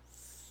Wagyu,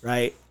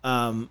 right?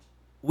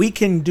 We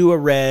can do a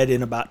red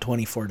in about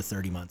 24 to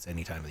 30 months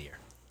any time of the year.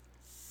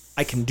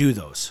 I can do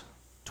those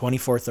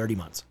 24, 30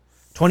 months.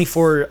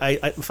 24,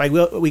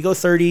 we go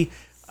 30,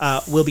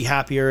 we'll be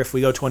happier. If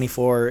we go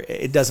 24,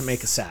 it doesn't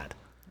make us sad,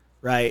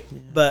 right?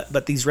 Yeah.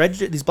 But these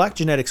black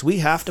genetics, we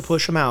have to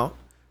push them out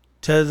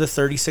to the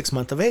 36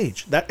 month of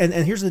age. And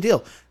here's the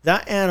deal: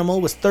 that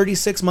animal was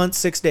 36 months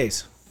 6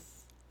 days.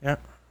 Yeah.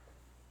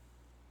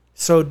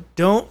 So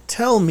don't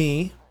tell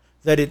me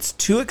that it's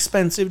too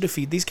expensive to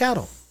feed these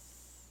cattle.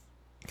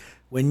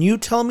 When you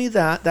tell me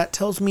that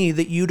tells me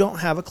that you don't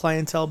have a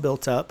clientele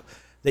built up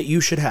that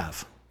you should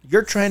have.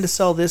 You're trying to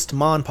sell this to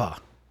ma and pa,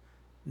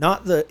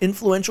 not the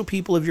influential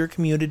people of your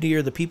community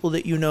or the people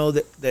that you know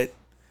that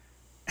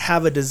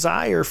have a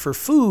desire for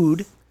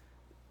food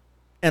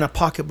and a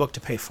pocketbook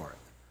to pay for it.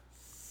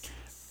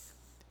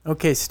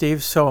 Okay,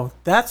 Steve, so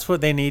that's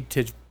what they need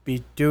to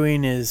be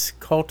doing is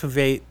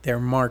cultivate their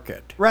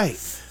market. Right.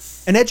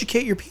 And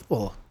educate your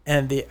people.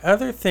 And the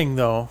other thing,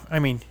 though, I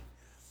mean,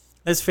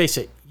 let's face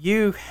it,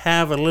 you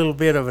have a little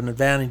bit of an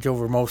advantage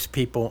over most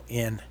people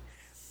in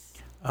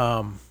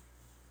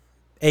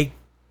a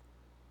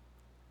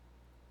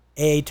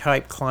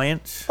A-type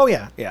clients. Oh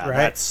yeah, yeah.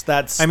 Right?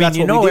 That's. I mean, that's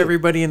you what we know do.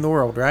 everybody in the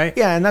world, right?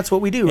 Yeah, and that's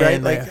what we do, right?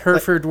 In the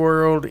Hereford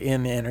world,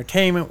 in the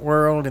entertainment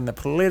world, in the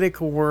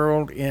political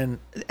world, in...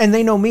 And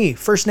they know me,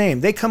 first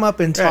name. They come up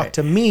and talk Right.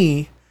 to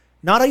me,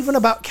 not even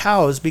about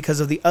cows,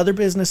 because of the other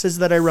businesses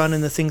that I run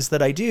and the things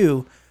that I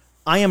do.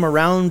 I am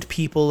around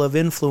people of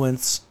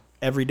influence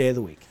every day of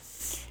the week.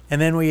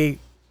 And then we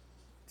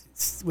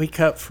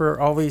cut for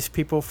all these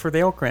people for the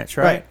elk ranch,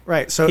 right?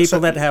 Right.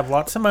 People that have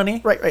lots of money.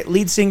 Right.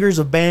 Lead singers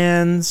of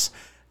bands,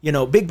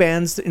 big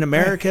bands in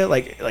America,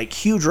 like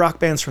huge rock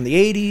bands from the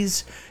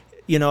 80s.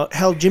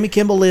 Hell, Jimmy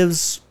Kimmel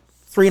lives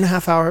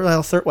 3.5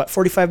 hours,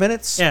 45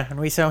 minutes? Yeah, and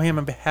we sell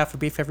him half a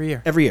beef every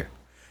year. Every year.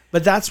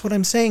 But that's what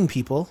I'm saying,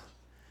 people.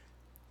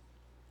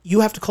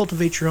 You have to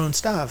cultivate your own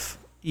stuff.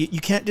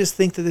 You can't just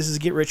think that this is a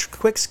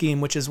get-rich-quick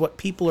scheme, which is what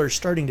people are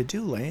starting to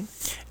do, Lane.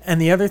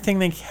 And the other thing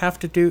they have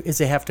to do is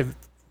they have to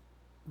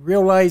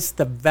realize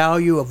the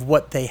value of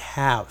what they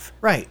have.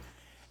 Right.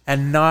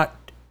 And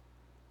not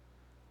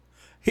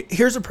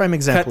Here's a prime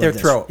example cut their of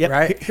this. throat, Yep.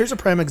 right? Here's a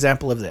prime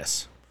example of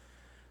this.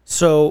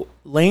 So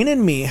Lane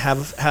and me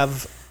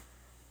have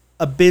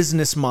a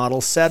business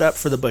model set up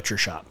for the butcher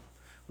shop.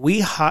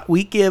 We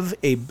give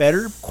a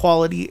better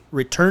quality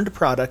returned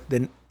product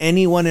than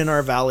anyone in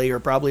our valley or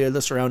probably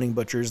the surrounding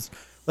butchers,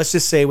 let's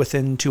just say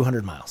within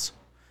 200 miles.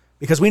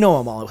 Because we know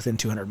them all within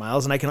 200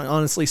 miles, and I can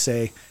honestly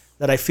say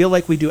that I feel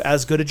like we do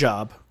as good a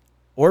job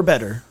or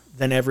better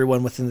than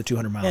everyone within the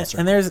 200 miles.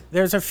 And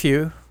there's a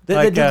few.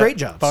 They do great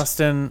jobs.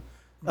 Boston...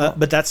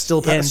 but that's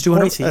still past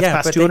 200, Boise, that's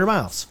past 200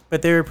 miles.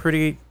 But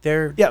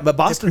But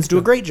Boston's do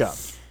a great job.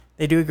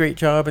 They do a great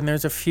job, and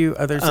there's a few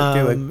others that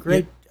do a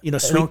great,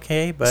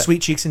 but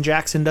Sweet Cheeks in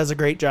Jackson does a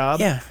great job.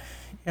 Yeah.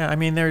 I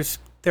mean,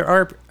 there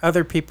are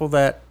other people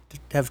that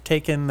have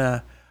taken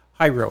the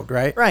high road,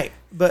 right? Right.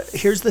 But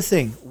here's the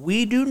thing: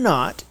 we are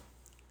not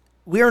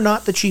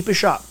the cheapest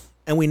shop,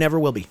 and we never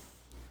will be.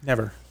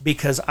 Never.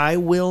 Because I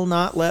will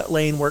not let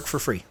Lane work for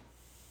free.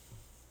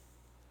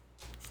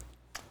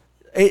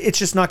 It's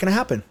just not going to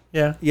happen.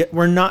 Yeah.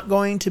 We're not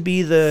going to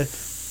be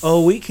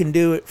we can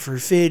do it for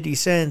 50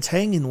 cents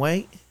hanging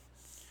weight.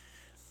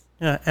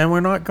 Yeah, and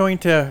we're going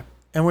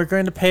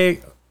to pay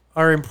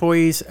our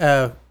employees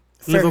a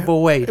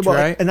livable wage,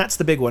 right? And that's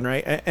the big one,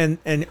 right? And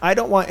I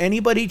don't want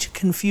anybody to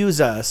confuse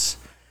us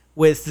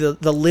with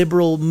the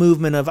liberal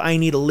movement of I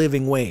need a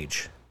living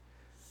wage.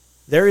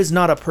 There is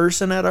not a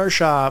person at our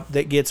shop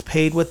that gets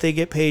paid what they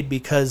get paid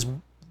because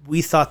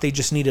we thought they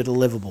just needed a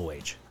livable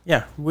wage.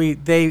 Yeah,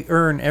 they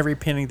earn every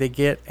penny they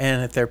get,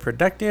 and if they're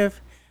productive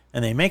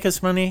and they make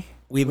us money,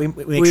 we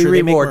make sure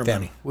they reward make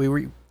them.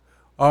 Money.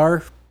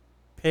 Our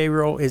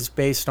payroll is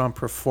based on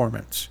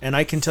performance. And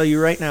I can tell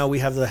you right now, we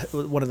have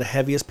one of the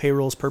heaviest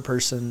payrolls per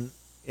person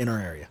in our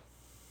area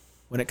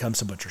when it comes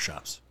to butcher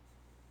shops.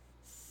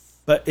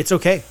 But it's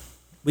okay.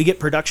 We get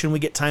production, we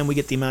get time, we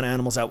get the amount of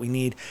animals out we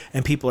need,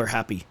 and people are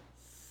happy.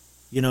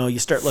 You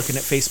start looking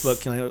at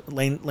Facebook.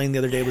 Lane the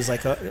other day was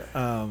like,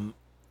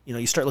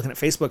 you start looking at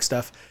Facebook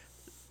stuff.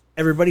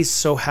 Everybody's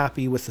so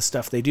happy with the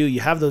stuff they do. You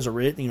have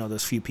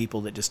those few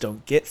people that just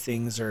don't get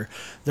things, or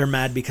they're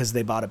mad because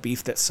they bought a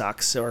beef that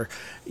sucks, or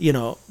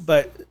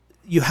but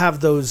you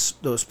have those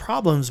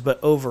problems. But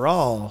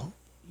overall,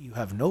 you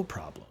have no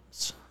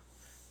problems,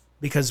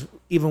 because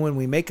even when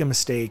we make a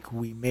mistake,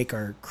 we make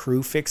our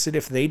crew fix it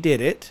if they did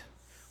it,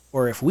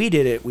 or if we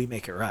did it, we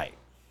make it right.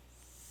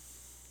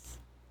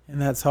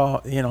 And that's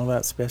all,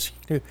 that's the best you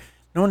can do.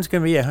 No one's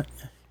going to be at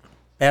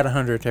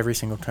 100 every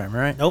single time,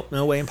 right? Nope,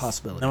 no way,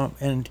 impossibility. No,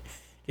 and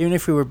even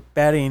if we were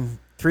batting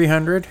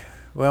 300,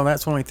 well,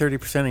 that's only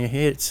 30% of your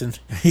hits, and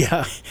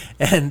yeah,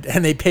 and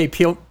they pay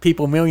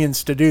people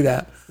millions to do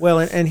that. Well,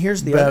 and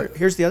here's the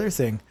other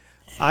thing.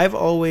 I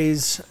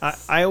always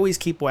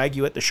keep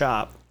Wagyu at the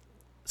shop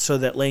so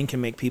that Lane can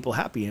make people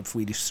happy if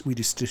we do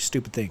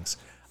stupid things.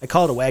 I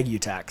call it a Wagyu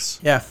tax.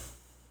 Yeah,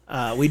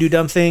 we do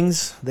dumb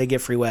things, they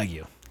get free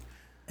Wagyu.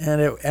 And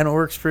it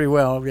works pretty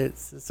well.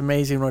 It's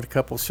amazing what a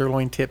couple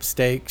sirloin tip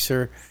steaks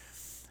or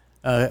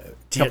a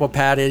couple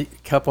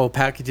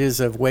packages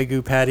of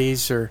Wagyu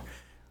patties or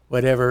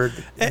whatever.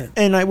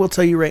 And I will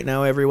tell you right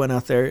now, everyone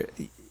out there,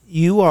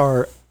 you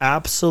are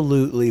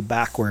absolutely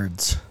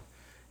backwards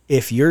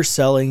if you're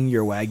selling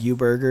your Wagyu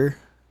burger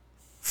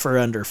for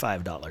under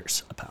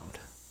 $5 a pound.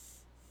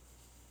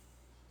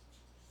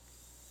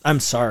 I'm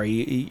sorry,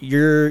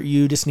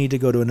 you just need to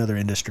go to another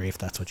industry if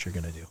that's what you're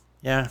going to do.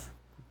 Yeah,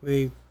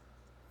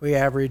 we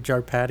average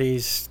our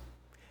patties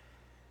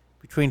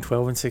between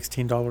 $12 and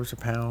 $16 a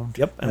pound.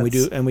 Yep, and we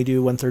do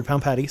 1/3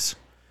 pound patties.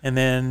 And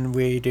then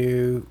we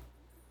do,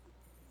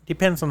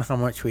 depends on how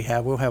much we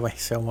have. We'll have a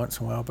sale once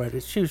in a while, but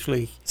it's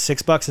usually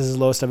 $6 is the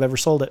lowest I've ever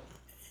sold it.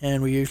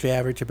 And we usually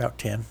average about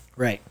 10.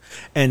 Right.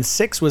 And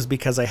 6 was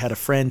because I had a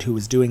friend who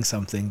was doing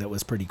something that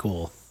was pretty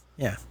cool.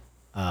 Yeah.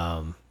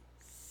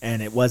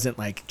 And it wasn't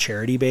like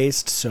charity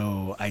based,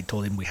 so I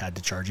told him we had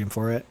to charge him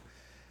for it.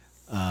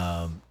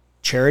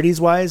 Charities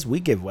wise, we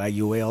give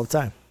Wagyu away all the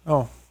time.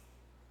 Oh,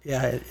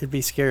 yeah, it'd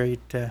be scary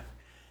to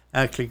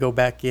actually go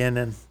back in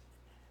and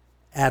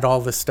add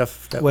all the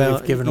stuff that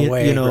we've given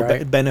away,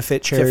 right?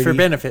 Benefit charity. For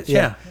benefits,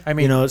 yeah. I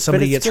mean,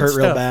 somebody gets hurt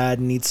real stuff. bad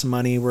and needs some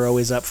money. We're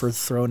always up for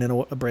throwing in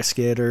a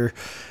brisket, or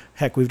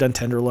heck, we've done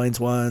tenderloins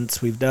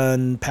once. We've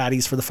done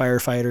patties for the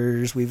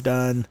firefighters. We've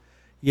done,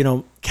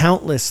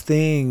 countless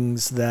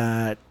things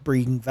that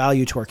bring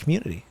value to our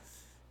community.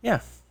 Yeah.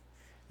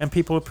 And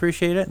people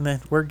appreciate it, and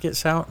the word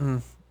gets out,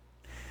 and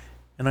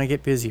I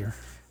get busier.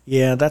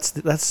 Yeah, that's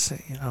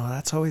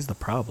always the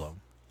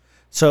problem.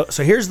 So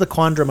here's the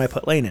quandrum I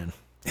put Lane in.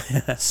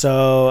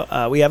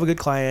 So we have a good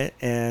client,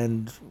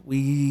 and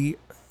we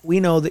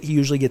know that he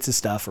usually gets his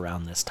stuff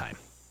around this time.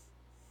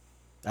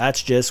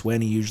 That's just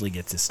when he usually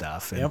gets his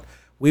stuff. And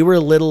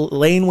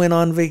Lane went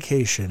on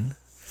vacation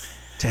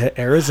to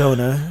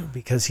Arizona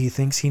because he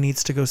thinks he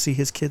needs to go see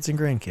his kids and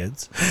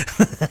grandkids.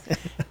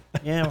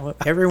 Yeah, well,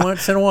 every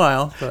once in a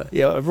while. But.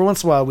 Yeah, every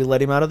once in a while we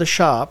let him out of the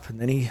shop, and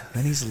then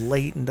he's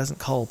late and doesn't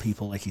call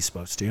people like he's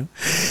supposed to.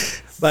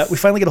 But we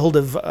finally get a hold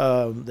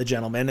of the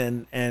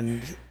gentleman,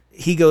 and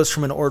he goes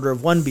from an order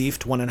of 1 beef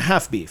to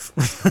 1.5 beef.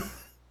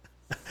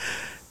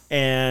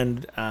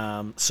 And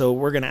so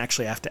we're going to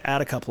actually have to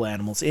add a couple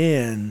animals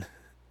in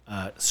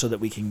so that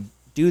we can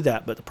do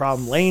that. But the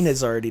problem Lane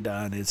has already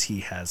done is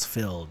he has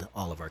filled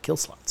all of our kill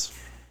slots.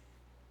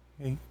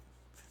 Okay.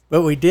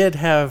 But we did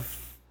have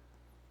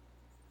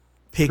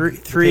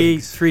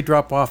three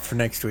drop off for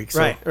next week.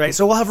 So. Right.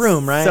 So we'll have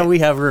room, right? So we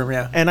have room,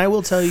 yeah. And I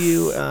will tell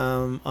you,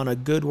 on a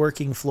good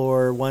working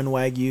floor, 1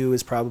 Wagyu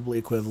is probably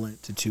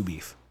equivalent to 2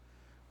 beef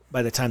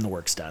by the time the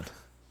work's done.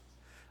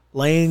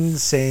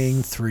 Lane's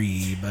saying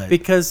 3, but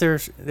because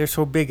they're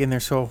so big and they're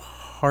so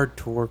hard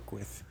to work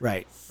with.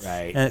 Right.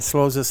 And it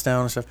slows us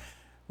down and stuff.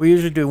 We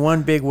usually do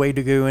 1 big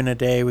Wagyu in a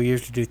day. We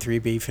usually do 3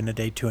 beef in a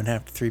day,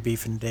 2.5 to 3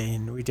 beef in a day,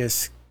 and we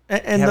just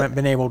haven't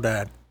been able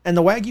to. And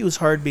the Wagyu is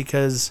hard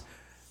because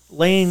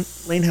Lane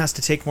has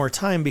to take more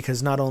time,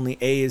 because not only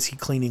is he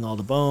cleaning all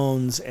the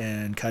bones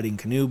and cutting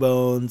canoe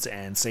bones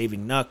and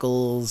saving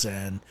knuckles,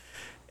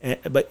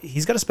 but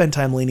he's got to spend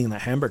time leaning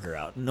that hamburger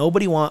out.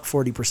 Nobody want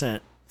 40%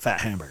 fat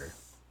hamburger.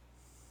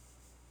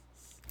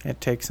 It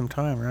takes some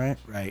time, right?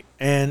 Right.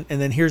 And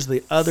then here's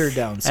the other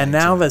downside. And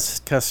now this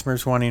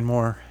customer's wanting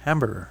more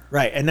hamburger.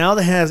 Right. And now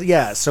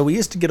so we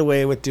used to get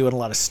away with doing a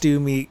lot of stew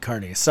meat,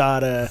 carne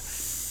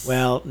asada.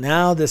 Well,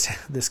 now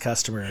this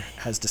customer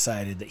has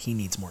decided that he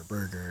needs more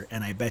burger,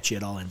 and I bet you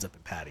it all ends up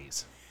in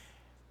patties.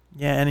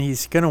 Yeah, and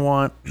he's going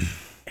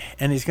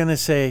to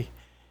say,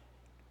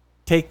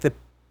 take the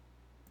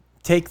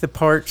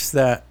parts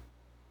that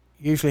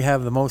usually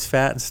have the most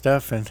fat and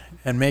stuff,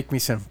 and make me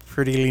some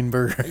pretty lean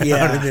burger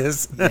out of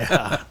this.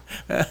 Yeah.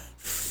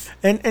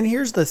 And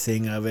here's the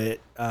thing of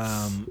it.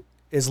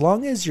 As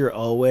long as you're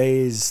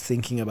always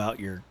thinking about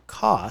your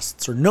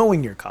costs or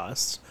knowing your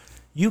costs,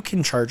 you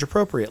can charge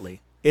appropriately.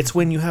 It's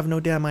when you have no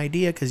damn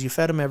idea because you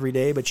fed them every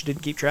day, but you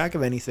didn't keep track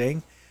of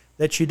anything,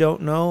 that you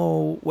don't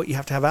know what you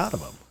have to have out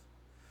of them.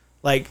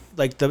 Like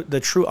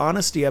the true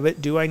honesty of it.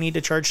 Do I need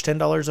to charge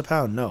 $10 a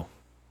pound? No,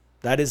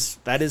 that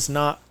is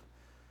not.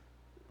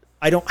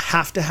 I don't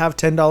have to have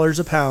 $10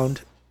 a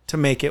pound to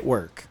make it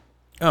work.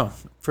 Oh,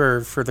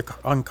 for the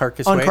on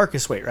carcass weight? On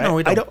carcass weight, right? No,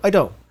 we don't. I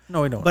don't.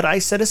 No, we don't. But I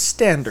set a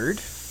standard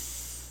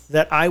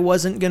that I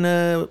wasn't going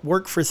to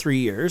work for 3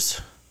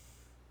 years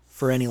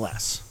for any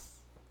less.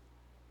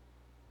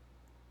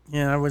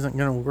 Yeah, I wasn't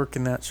going to work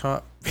in that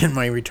shop in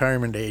my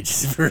retirement age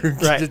if it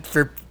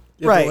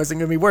wasn't going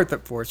to be worth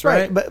it for us,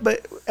 right?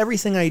 But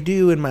everything I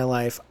do in my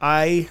life,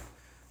 I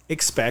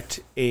expect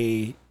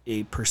a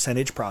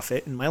percentage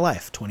profit in my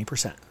life,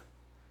 20%.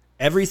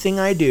 Everything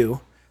I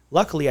do,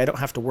 luckily I don't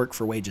have to work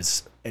for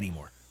wages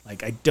anymore.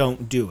 Like, I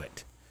don't do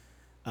it.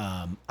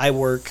 I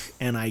work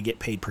and I get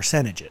paid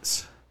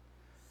percentages.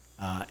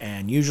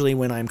 And usually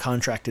when I'm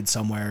contracted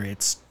somewhere,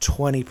 it's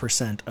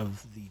 20%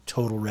 of the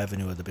total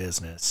revenue of the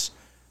business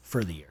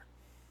for the year.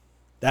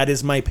 That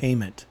is my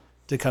payment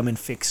to come and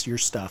fix your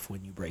stuff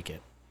when you break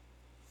it.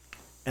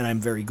 And I'm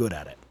very good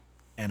at it.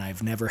 And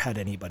I've never had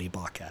anybody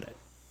balk at it.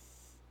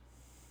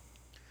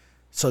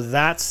 So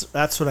that's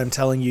what I'm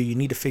telling you. You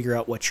need to figure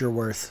out what you're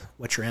worth,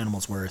 what your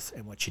animal's worth,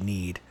 and what you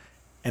need,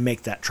 and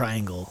make that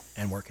triangle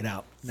and work it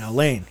out. Now,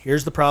 Lane,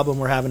 here's the problem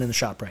we're having in the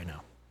shop right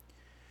now.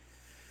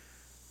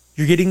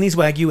 You're getting these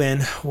Wagyu in.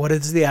 What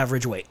is the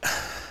average weight?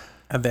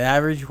 The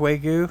average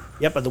Wagyu?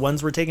 Yep, but the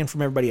ones we're taking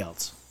from everybody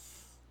else.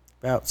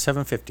 About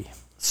 750.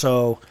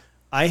 So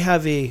I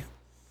have a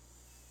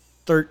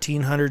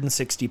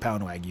 1,360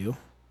 pound Wagyu.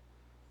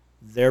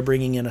 They're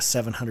bringing in a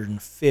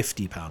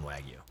 750 pound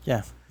Wagyu.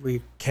 Yeah,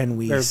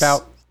 they're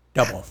about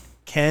double.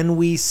 Can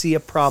we see a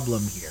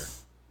problem here?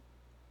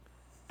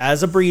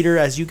 As a breeder,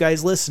 as you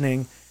guys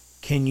listening,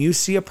 can you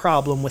see a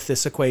problem with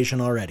this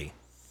equation already?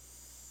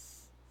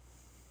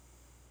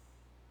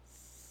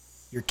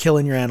 You're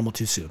killing your animal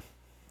too soon.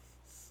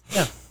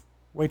 Yeah,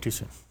 way too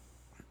soon.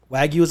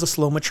 Wagyu is a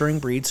slow maturing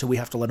breed, so we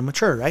have to let them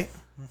mature, right?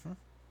 Mm-hmm.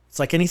 It's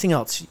like anything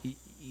else.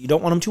 you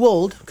don't want them too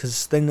old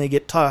because then they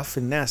get tough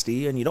and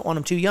nasty, and you don't want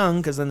them too young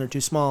because then they're too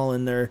small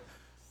and they're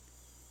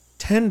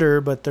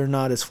tender, but they're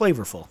not as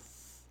flavorful.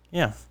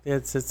 Yeah,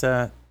 it's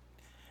a,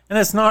 and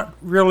it's not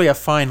really a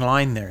fine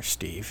line there,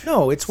 Steve.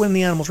 No, it's when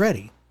the animal's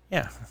ready.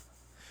 Yeah.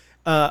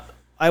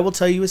 I will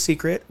tell you a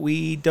secret.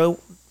 We don't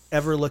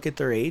ever look at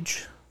their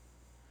age,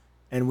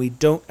 and we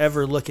don't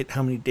ever look at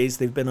how many days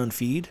they've been on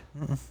feed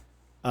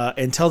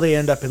until they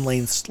end up in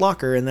Lane's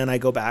locker, and then I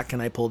go back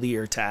and I pull the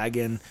ear tag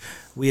and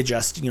we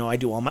adjust. I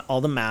do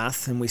all the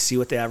math, and we see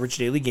what the average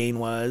daily gain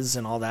was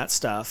and all that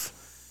stuff.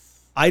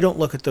 I don't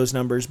look at those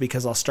numbers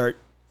because I'll start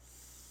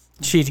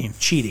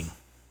cheating.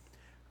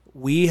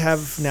 We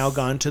have now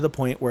gone to the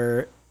point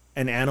where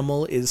an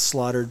animal is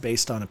slaughtered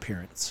based on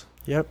appearance.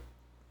 Yep.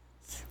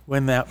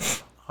 When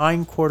that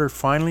hind quarter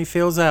finally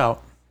fills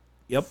out.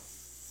 Yep.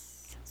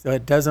 So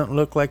it doesn't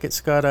look like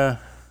it's got a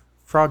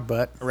frog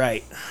butt.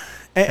 Right.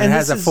 And it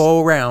has a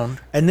full round.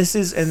 And this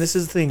is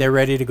the thing. They're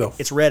ready to go.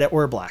 It's red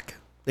or black.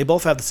 They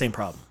both have the same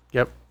problem.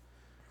 Yep.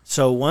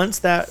 So once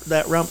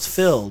that rump's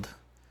filled,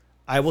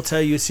 I will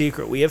tell you a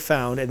secret we have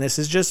found, and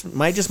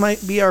this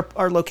might be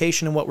our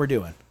location and what we're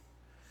doing.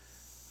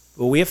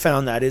 But we have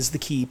found that is the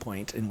key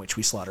point in which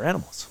we slaughter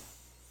animals.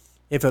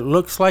 If it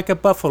looks like a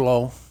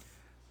buffalo,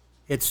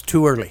 it's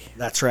too early.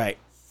 That's right.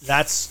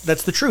 That's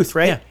the truth,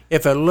 right? Yeah.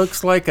 If it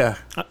looks like an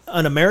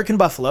American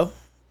buffalo,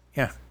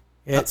 yeah,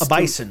 a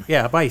bison.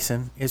 A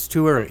bison, it's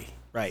too early.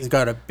 Right. It's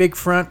got a big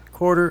front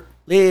quarter,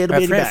 little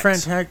bitty backs.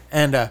 front tag,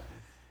 and a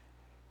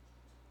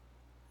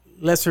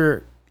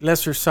lesser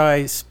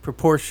size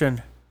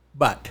proportion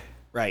butt.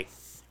 Right.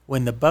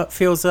 When the butt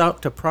fills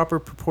out to proper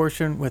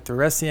proportion with the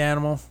rest of the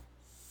animal,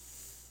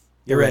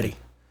 you're ready.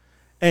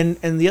 And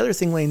the other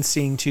thing Lane's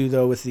seeing too,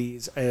 though, with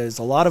these is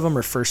a lot of them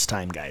are first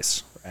time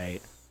guys,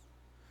 right?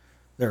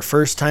 They're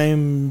first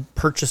time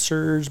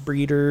purchasers,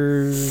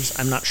 breeders.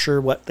 I'm not sure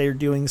what they're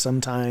doing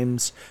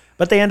sometimes,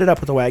 but they ended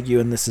up with a Wagyu,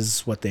 and this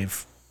is what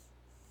they've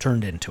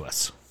turned into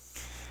us.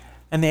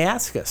 And they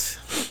ask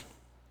us,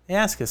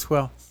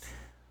 well,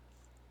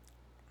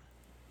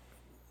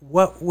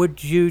 what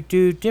would you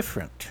do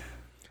different?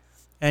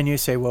 And you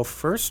say, well,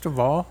 first of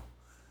all,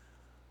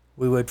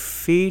 we would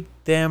feed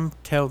them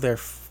till they're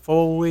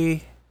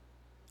fully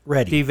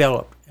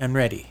developed and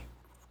ready.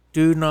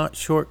 Do not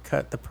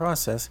shortcut the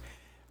process.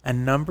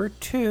 And number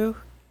 2,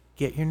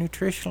 get your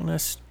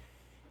nutritionist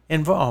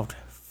involved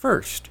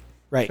first.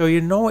 Right. So you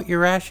know what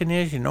your ration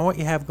is. You know what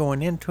you have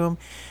going into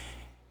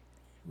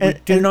them.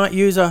 Do not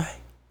use a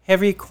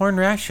heavy corn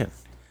ration.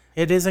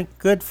 It isn't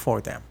good for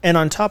them. And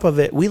on top of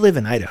it, we live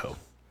in Idaho.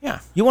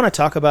 Yeah. You want to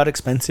talk about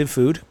expensive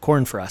food?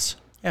 Corn for us.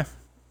 Yeah.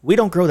 We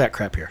don't grow that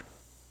crap here.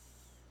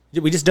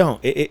 We just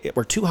don't.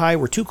 We're too high.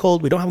 We're too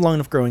cold. We don't have a long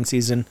enough growing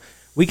season.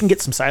 We can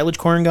get some silage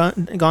corn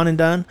gone and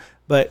done,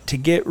 but to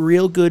get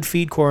real good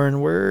feed corn,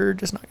 we're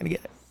just not going to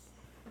get it.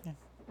 Yeah.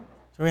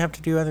 So we have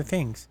to do other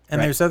things.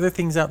 And there's other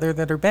things out there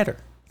that are better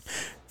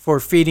for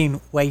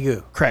feeding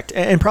Wagyu. Correct.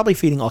 And probably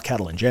feeding all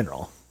cattle in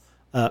general.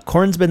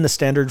 Corn's been the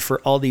standard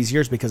for all these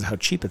years because of how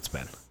cheap it's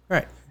been.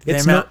 Right.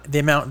 The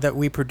amount that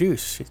we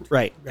produce.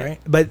 Right.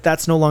 But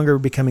that's no longer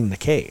becoming the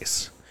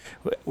case.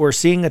 We're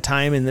seeing a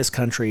time in this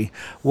country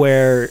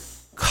where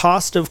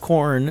cost of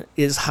corn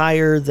is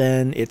higher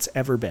than it's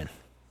ever been.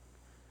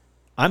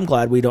 I'm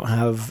glad we don't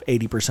have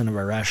 80% of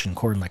our ration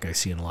corn like I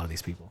see in a lot of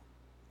these people.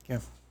 Yeah.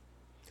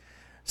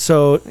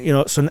 So,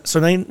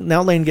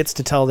 now Lane gets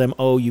to tell them,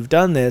 oh, you've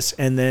done this.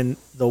 And then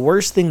the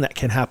worst thing that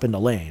can happen to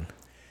Lane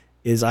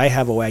is I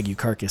have a Wagyu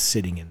carcass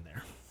sitting in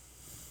there.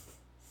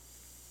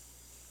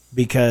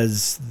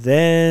 Because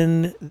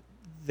then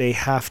they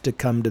have to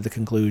come to the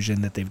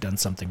conclusion that they've done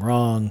something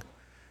wrong.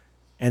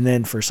 And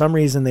then for some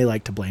reason, they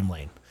like to blame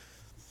Lane.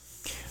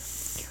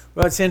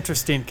 Well, it's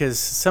interesting because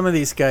some of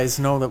these guys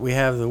know that we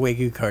have the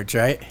Wagyu cards,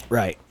 right?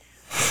 Right.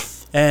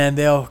 And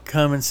they'll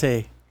come and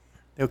say,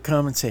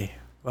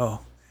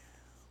 well,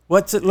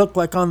 what's it look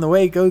like on the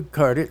Wagyu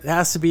card? It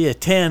has to be a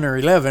 10 or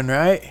 11,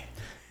 right?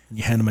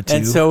 You hand them a 2.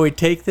 And so we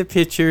take the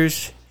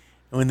pictures,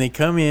 and when they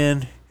come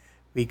in,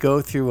 we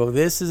go through, well,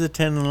 this is a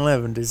 10 and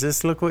 11. Does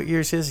this look what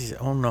yours is? He said,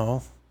 oh,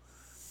 no.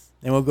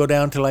 Then we'll go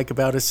down to like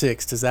about a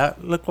 6. Does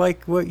that look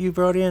like what you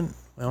brought in?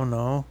 Well,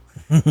 no.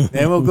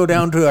 Then we'll go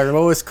down to our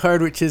lowest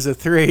card, which is a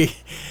 3.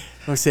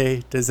 We'll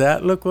say, does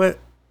that look what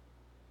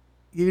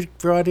you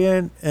brought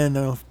in? And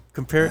they'll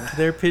compare it to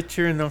their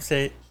picture, and they'll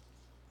say,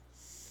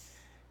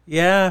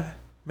 yeah,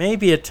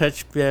 maybe a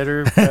touch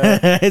better.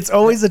 But it's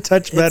always a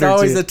touch better. It's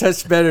always a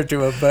touch better to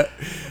them. But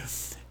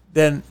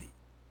then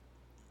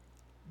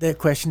the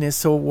question is,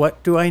 so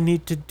what do I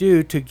need to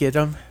do to get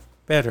them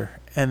better?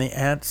 And the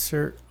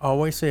answer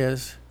always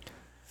is,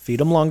 feed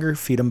them longer,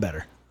 feed them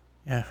better.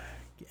 Yeah,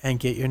 and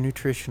get your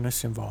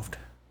nutritionist involved.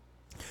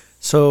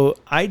 So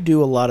I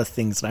do a lot of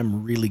things, and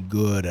I'm really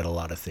good at a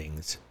lot of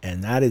things,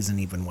 and that isn't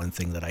even one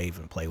thing that I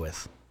even play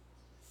with.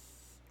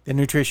 The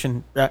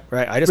nutrition right.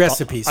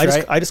 recipes,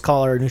 I just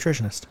call our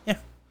nutritionist. Yeah.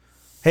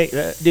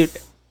 Hey, dude,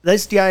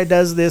 this guy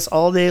does this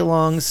all day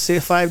long,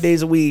 5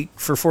 days a week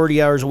for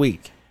 40 hours a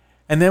week.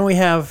 And then we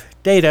have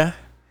data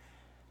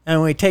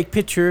and we take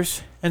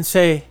pictures and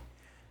say,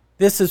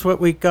 this is what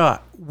we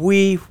got.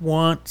 We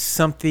want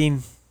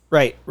something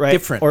right.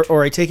 different.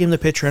 Or I take him the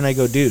picture and I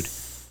go, dude,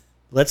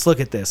 let's look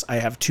at this. I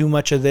have too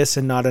much of this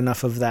and not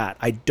enough of that.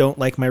 I don't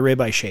like my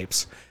ribeye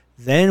shapes.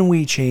 Then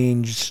we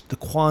change the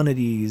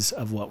quantities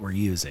of what we're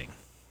using.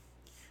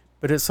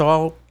 But it's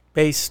all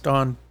based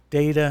on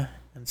data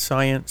and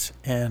science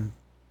and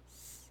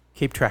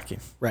keep tracking.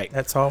 Right.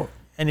 That's all.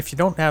 And if you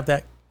don't have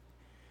that,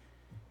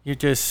 you're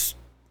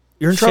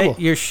in trouble.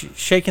 You're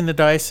shaking the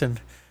dice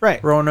and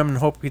rolling them and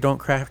hope you don't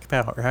crack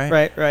out,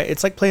 right? Right.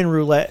 It's like playing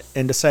roulette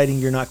and deciding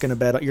you're not going to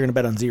bet. You're going to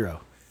bet on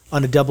zero,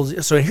 on a double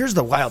zero. So here's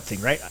the wild thing,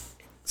 right?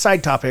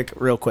 Side topic,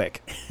 real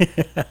quick.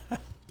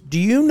 Do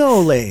you know,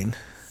 Lane,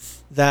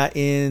 that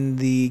in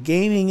the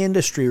gaming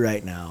industry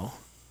right now,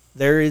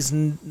 there is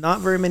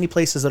not very many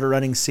places that are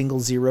running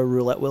single zero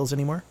roulette wheels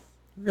anymore?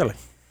 Really?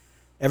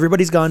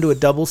 Everybody's gone to a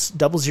double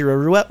zero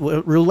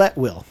roulette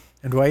wheel.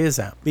 And why is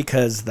that?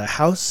 Because the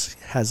house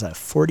has a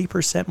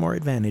 40% more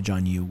advantage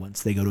on you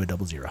once they go to a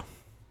double zero.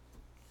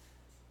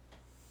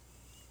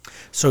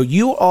 So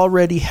you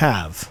already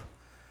have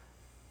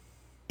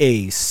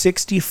a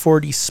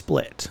 60-40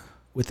 split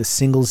with a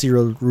single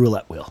zero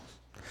roulette wheel.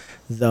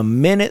 The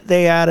minute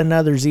they add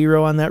another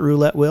zero on that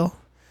roulette wheel,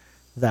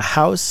 the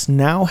house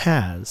now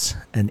has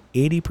an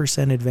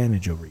 80%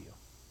 advantage over you.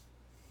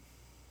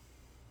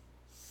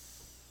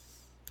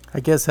 I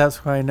guess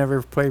that's why I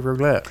never play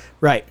roulette.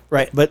 Right.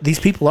 But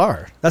these people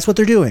are. That's what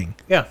they're doing.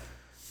 Yeah.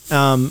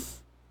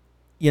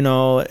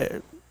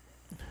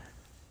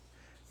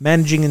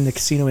 Managing in the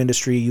casino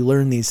industry, you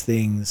learn these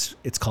things.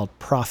 It's called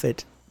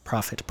profit.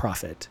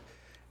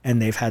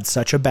 And they've had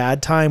such a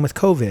bad time with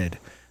COVID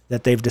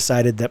that they've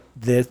decided that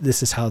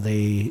this is how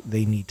they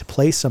need to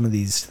play some of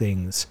these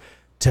things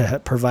to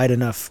provide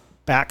enough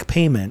back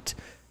payment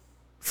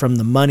from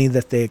the money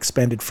that they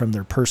expended from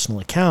their personal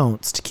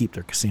accounts to keep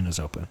their casinos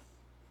open.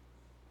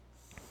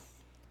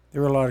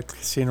 There were a lot of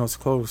casinos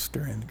closed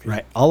during the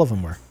Right. All of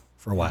them were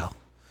for a while.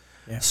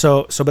 Yeah.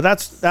 So but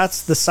that's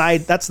the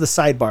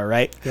sidebar,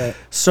 right? Yeah.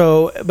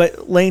 So,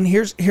 but Lane,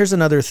 here's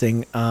another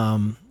thing.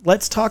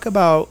 Let's talk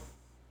about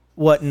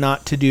what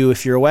not to do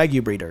if you're a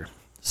Wagyu breeder.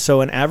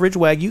 So an average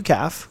Wagyu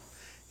calf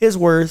is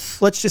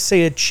worth, let's just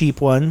say a cheap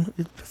one,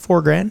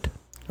 $4,000.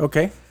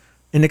 Okay.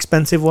 An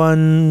expensive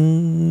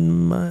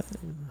one,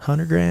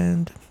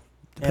 $100,000.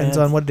 Depends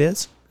on what it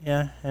is.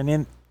 Yeah,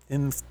 and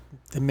in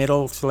the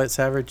middle, so let's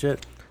average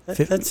it.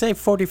 Let's say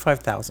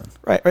 45,000.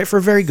 Right, for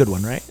a very good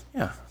one, right?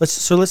 Yeah. Let's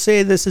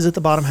say this is at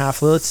the bottom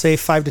half. Let's say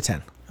 5 to 10.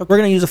 Okay. We're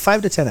going to use a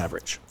 5 to 10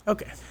 average.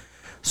 Okay.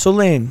 So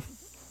Lane,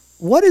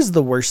 what is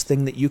the worst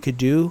thing that you could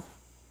do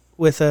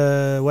with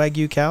a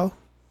Wagyu cow?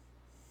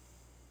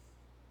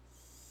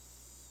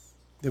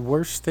 The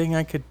worst thing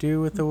I could do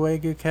with a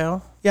Wagyu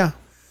cow? Yeah.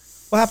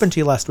 What happened to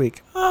you last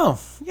week? Oh,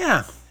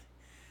 yeah.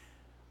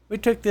 We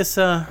took this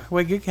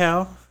Wagyu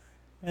cow,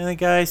 and the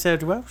guy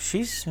said, well,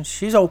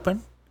 she's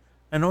open.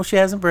 I know she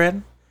hasn't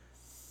bred.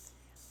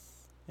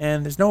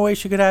 And there's no way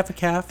she could have a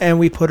calf. And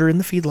we put her in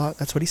the feedlot.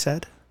 That's what he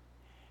said.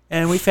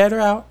 And we fed her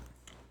out.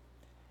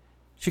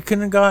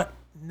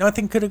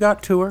 Nothing could have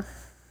got to her.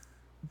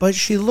 But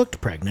she looked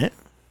pregnant.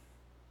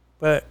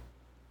 But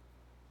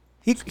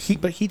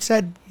he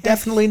said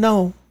definitely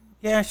no.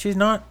 Yeah, she's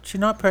not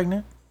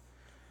pregnant.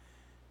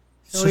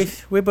 So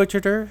we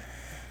butchered her,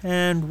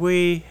 and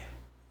we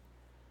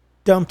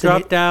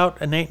dropped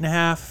out an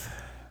 8.5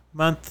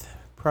 month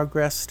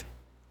progressed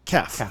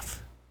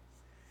calf.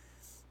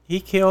 He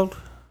killed.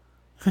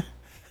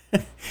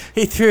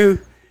 He threw.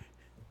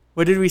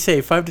 What did we say?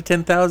 $5,000 to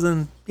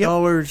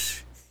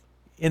 $10,000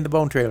 in the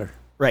bone trailer.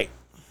 Right.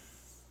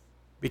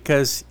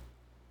 Because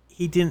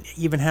he didn't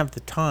even have the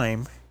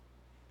time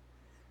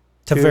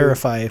to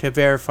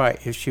verify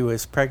if she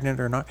was pregnant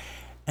or not,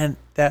 and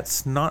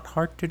that's not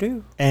hard to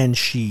do. And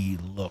she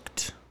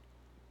looked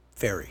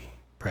very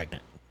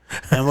pregnant.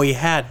 And we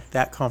had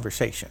that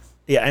conversation.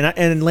 Yeah,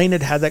 and Lane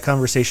had that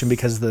conversation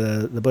because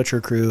the butcher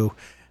crew,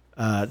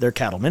 they're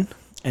cattlemen,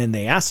 and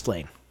they asked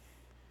Lane,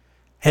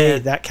 "Hey,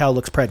 that cow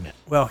looks pregnant."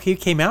 Well, he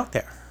came out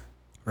there,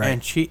 right?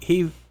 And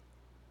he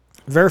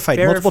verified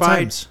multiple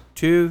times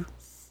to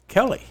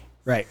Kelly,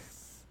 right?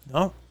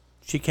 No,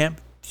 she can't.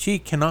 She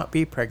cannot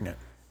be pregnant.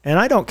 And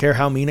I don't care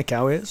how mean a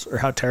cow is or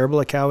how terrible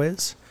a cow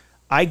is.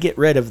 I get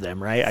rid of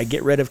them, right? I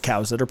get rid of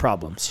cows that are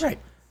problems, right?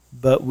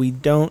 But we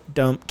don't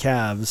dump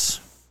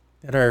calves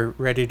that are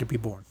ready to be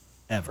born.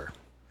 Ever.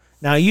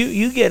 Now,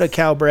 you get a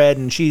cow bred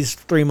and she's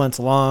 3 months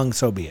along,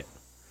 so be it.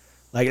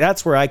 Like,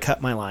 that's where I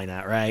cut my line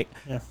at, right?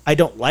 Yeah. I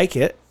don't like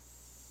it.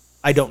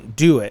 I don't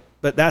do it.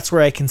 But that's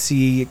where I can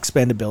see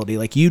expendability.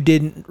 Like, you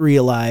didn't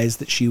realize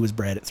that she was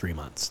bred at 3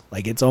 months.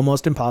 Like, it's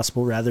almost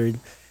impossible,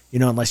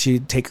 unless you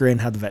take her in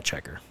and have the vet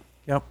check her.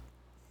 Yep.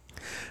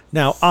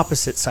 Now,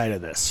 opposite side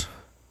of this.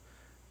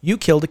 You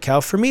killed a cow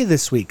for me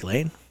this week,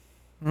 Lane.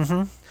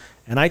 Mm-hmm.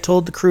 And I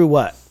told the crew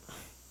what?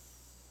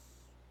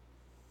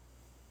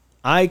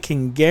 I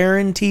can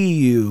guarantee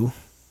you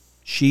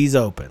she's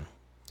open.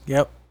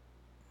 Yep.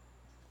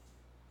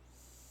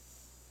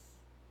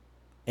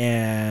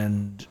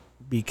 And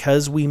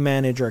because we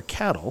manage our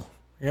cattle,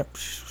 Yep.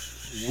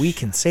 we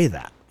can say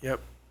that.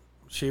 Yep.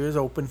 She was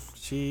open.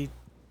 She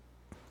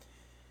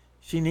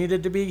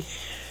needed to be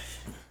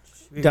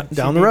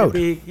Down the road.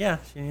 She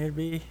needed to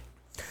be.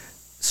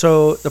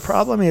 So the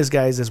problem is,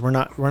 guys, is we're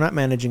not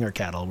managing our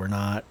cattle. We're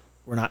not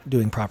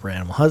doing proper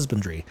animal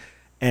husbandry,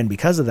 and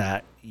because of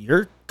that,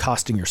 you're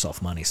costing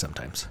yourself money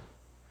sometimes.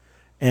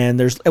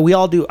 And we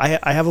all do.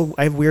 I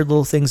have weird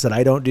little things that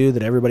I don't do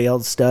that everybody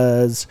else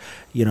does,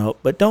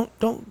 But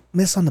don't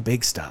miss on the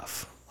big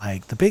stuff.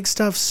 Like the big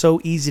stuff's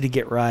so easy to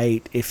get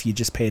right if you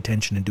just pay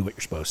attention and do what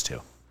you're supposed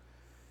to.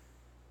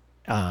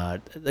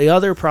 The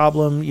other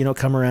problem,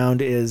 come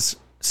around is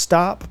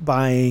stop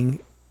buying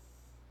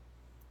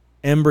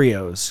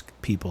embryos,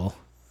 people,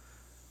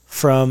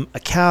 from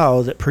a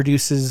cow that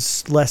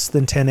produces less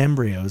than 10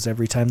 embryos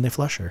every time they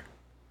flush her.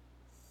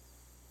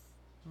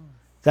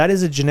 That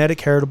is a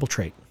genetic heritable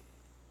trait.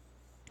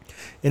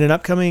 In an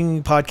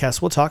upcoming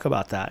podcast, we'll talk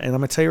about that. And I'm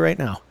going to tell you right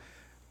now,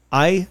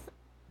 I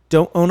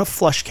don't own a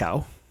flush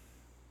cow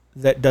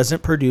that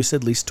doesn't produce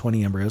at least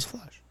 20 embryos of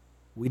flush.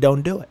 We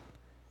don't do it.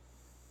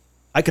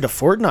 I could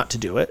afford not to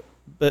do it,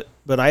 but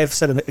I have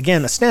set,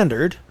 again, a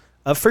standard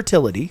of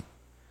fertility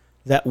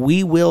that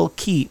we will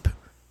keep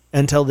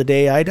until the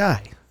day I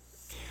die.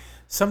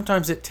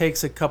 Sometimes it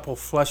takes a couple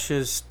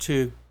flushes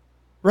to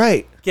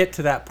get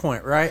to that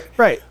point, right?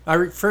 Right.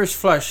 Our first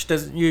flush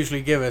doesn't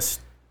usually give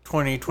us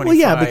 20, 25. Well,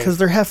 yeah, because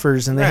they're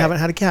heifers and they haven't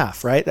had a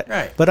calf, right?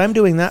 Right. But I'm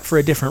doing that for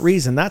a different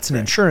reason. That's an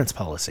insurance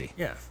policy.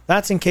 Yeah.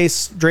 That's in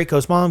case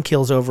Draco's mom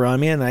keels over on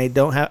me and I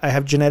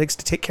have genetics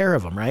to take care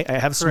of them, right? I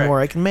have some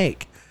more I can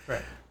make.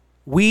 Right.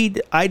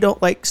 I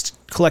don't like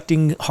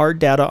collecting hard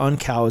data on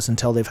cows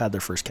until they've had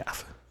their first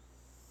calf.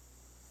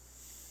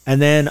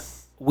 And then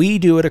we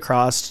do it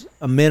across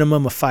a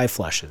minimum of 5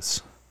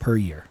 flushes per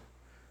year.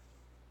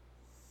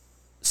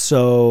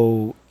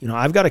 So,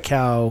 I've got a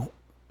cow,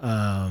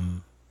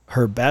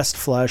 her best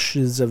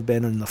flushes have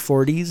been in the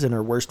 40s and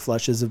her worst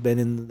flushes have been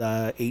in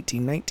the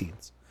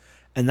 19s.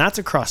 And that's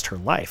across her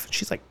life.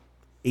 She's like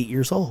 8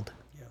 years old.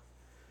 Yeah.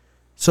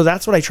 So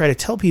that's what I try to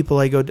tell people.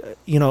 I go,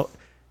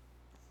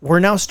 we're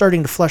now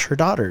starting to flush her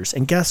daughters.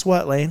 And guess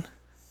what, Lane?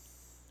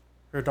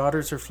 Her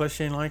daughters are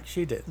flushing like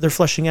she did. They're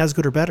flushing as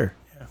good or better.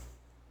 Yeah.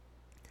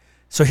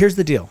 So here's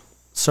the deal.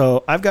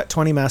 So I've got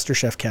 20 Master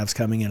Chef calves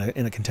coming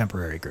in a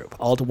contemporary group,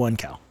 all to one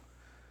cow.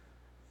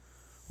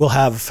 We'll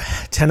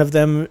have 10 of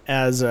them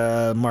as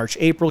a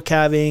March-April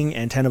calving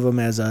and 10 of them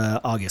as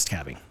a August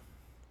calving.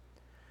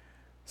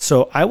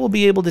 So I will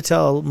be able to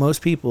tell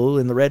most people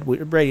in the red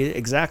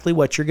exactly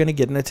what you're going to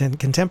get in a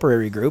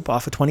contemporary group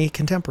off of 20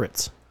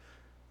 contemporates,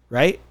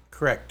 right?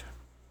 Correct.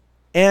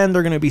 And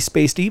they're going to be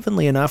spaced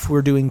evenly enough.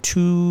 We're doing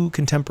 2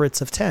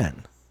 contemporates of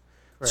 10.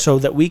 Correct. So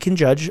that we can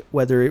judge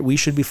whether we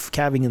should be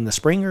calving in the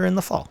spring or in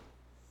the fall.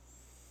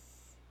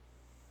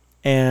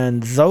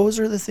 And those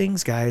are the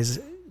things, guys,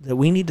 that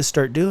we need to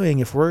start doing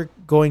if we're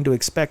going to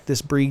expect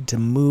this breed to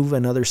move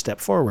another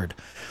step forward.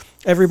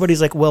 Everybody's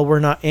like, well, we're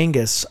not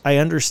Angus. I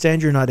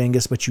understand you're not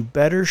Angus, but you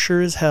better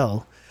sure as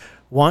hell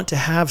want to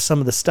have some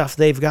of the stuff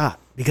they've got,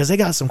 because they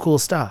got some cool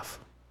stuff.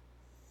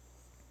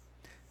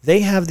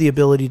 They have the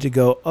ability to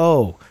go,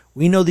 oh,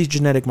 we know these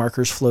genetic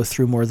markers flow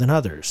through more than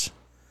others.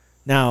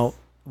 Now,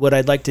 would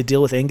I like to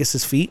deal with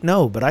Angus's feet?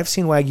 No, but I've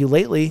seen Wagyu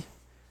lately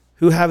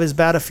who have as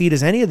bad a feet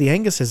as any of the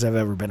Anguses I've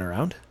ever been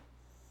around.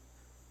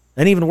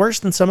 And even worse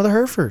than some of the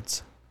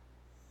Herefords.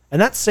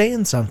 And that's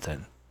saying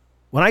something.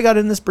 When I got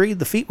in this breed,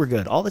 the feet were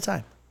good all the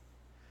time.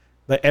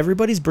 But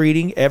everybody's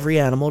breeding every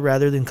animal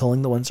rather than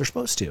culling the ones they're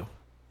supposed to.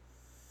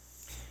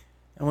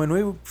 And when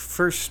we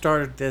first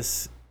started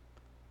this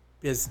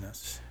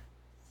business,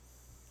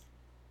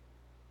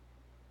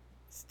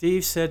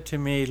 Steve said to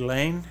me,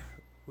 Lane,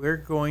 we're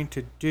going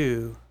to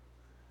do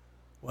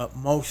what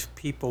most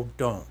people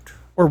don't.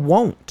 Or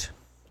won't.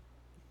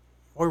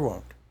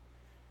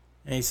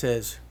 And he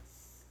says,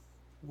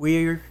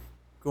 we're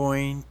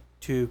going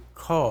to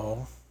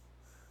call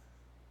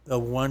the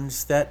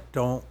ones that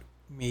don't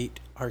meet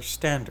our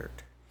standard.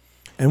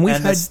 And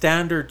the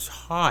standard's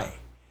high.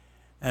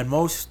 And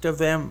most of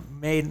them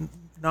may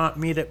not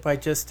meet it by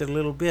just a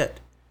little bit.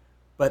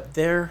 But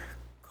they're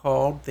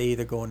called, they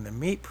either go in the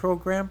meat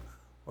program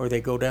or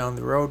they go down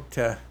the road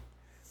to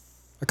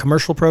a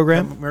commercial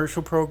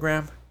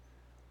program.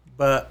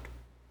 But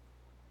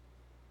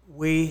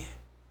we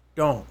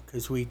don't,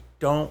 because we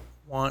don't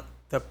want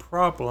the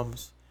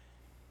problems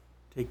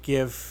to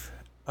give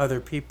other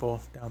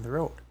people down the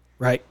road.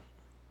 Right.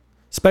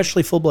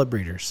 Especially full-blood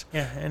breeders.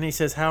 Yeah, and he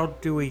says, how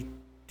do we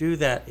do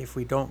that if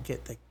we don't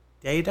get the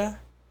data,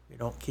 we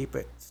don't keep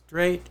it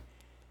straight,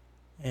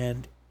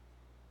 and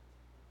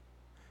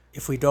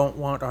if we don't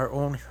want our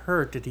own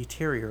herd to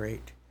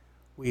deteriorate,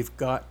 we've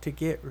got to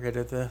get rid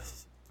of the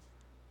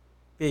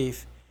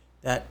beef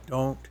that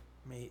don't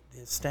meet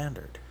this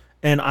standard.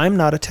 And I'm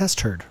not a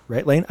test herd,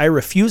 right, Lane? I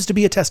refuse to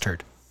be a test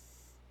herd.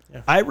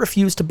 Yeah. I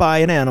refuse to buy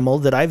an animal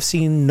that I've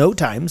seen no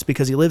times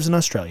because he lives in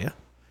Australia,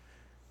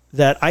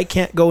 that I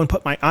can't go and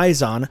put my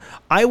eyes on.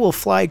 I will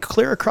fly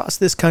clear across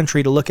this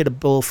country to look at a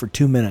bull for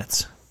 2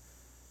 minutes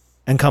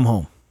and come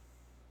home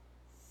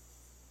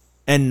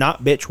and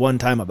not bitch one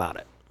time about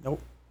it.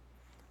 Nope.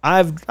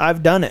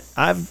 I've done it.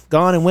 I've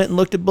gone and went and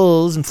looked at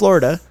bulls in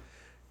Florida,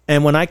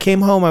 and when I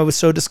came home, I was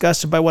so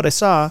disgusted by what I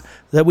saw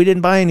that we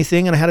didn't buy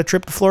anything, and I had a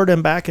trip to Florida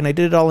and back, and I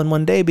did it all in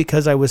one day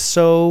because I was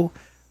so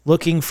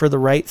looking for the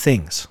right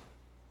things.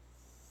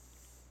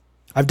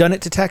 I've done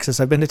it to Texas.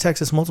 I've been to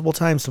Texas multiple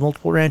times, to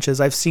multiple ranches.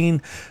 I've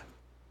seen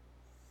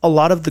a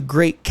lot of the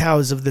great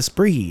cows of this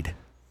breed.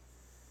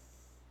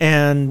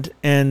 And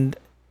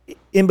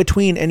in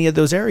between any of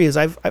those areas,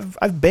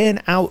 I've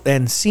been out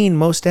and seen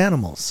most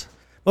animals.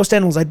 Most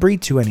animals I'd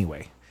breed to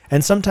anyway.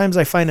 And sometimes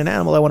I find an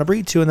animal I want to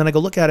breed to, and then I go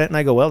look at it, and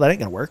I go, well, that ain't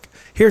going to work.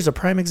 Here's a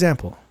prime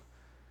example.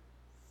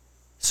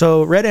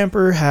 So Red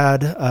Emperor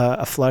had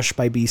a flush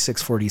by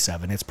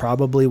B647. It's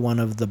probably one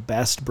of the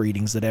best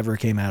breedings that ever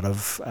came out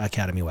of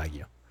Academy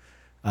Wagyu.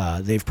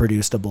 They've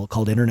produced a bull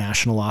called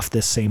International off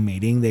this same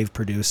mating. They've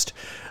produced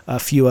a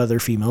few other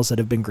females that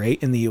have been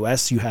great. In the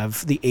U.S., you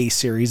have the A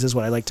series is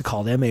what I like to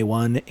call them,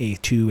 A1,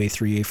 A2,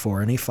 A3,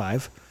 A4, and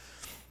A5.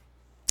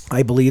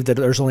 I believe that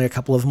there's only a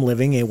couple of them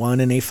living.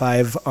 A1 and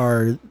A5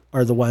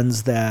 are the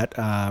ones that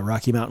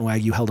Rocky Mountain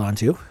Wagyu held on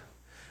to.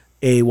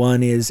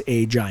 A1 is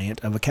a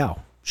giant of a cow.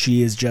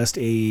 She is just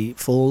a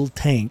full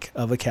tank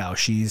of a cow.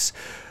 She's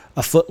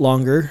a foot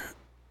longer,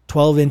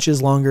 12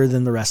 inches longer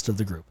than the rest of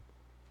the group.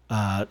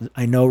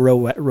 I know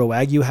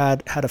Wagyu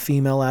had a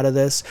female out of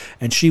this,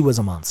 and she was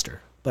a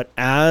monster. But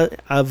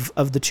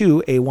of the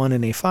two, A1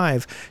 and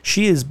A5,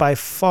 she is by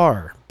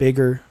far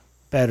bigger,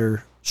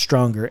 better,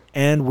 stronger,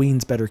 and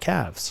weans better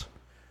calves.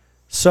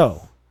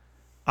 So,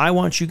 I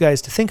want you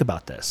guys to think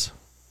about this.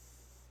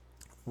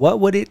 What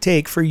would it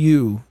take for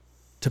you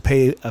to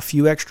pay a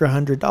few extra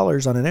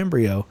 $100 on an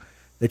embryo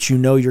that you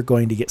know you're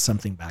going to get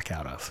something back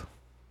out of?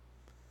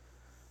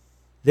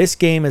 This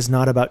game is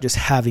not about just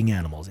having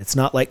animals. It's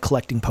not like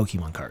collecting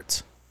Pokemon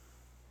cards.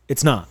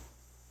 It's not.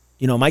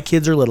 You know, my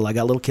kids are little. I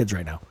got little kids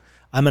right now.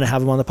 I'm going to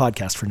have them on the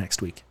podcast for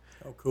next week.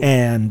 Oh, cool.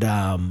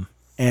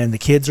 And the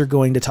kids are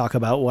going to talk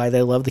about why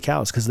they love the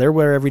cows because they're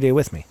there every day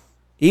with me.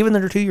 Even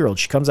their 2-year-old,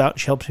 she comes out and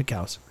she helps with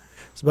cows.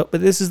 So,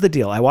 but this is the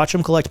deal. I watch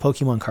them collect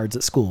Pokemon cards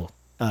at school.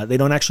 They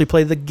don't actually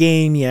play the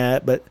game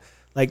yet, but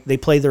like they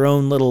play their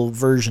own little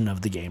version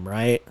of the game,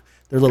 right?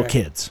 They're little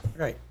kids.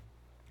 Right.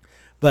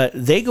 But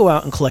they go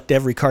out and collect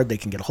every card they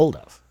can get a hold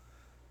of.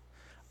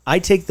 I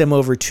take them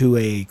over to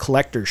a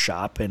collector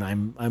shop, and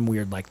I'm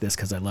weird like this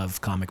because I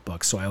love comic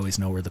books, so I always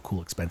know where the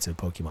cool, expensive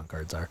Pokemon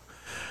cards are.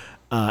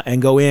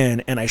 And go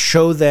in, and I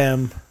show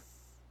them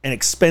an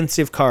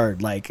expensive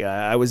card. Like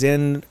I was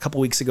in a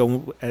couple weeks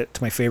ago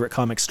to my favorite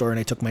comic store, and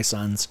I took my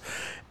sons,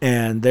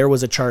 and there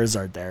was a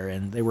Charizard there,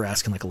 and they were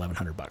asking like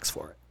 $1,100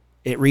 for it.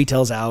 It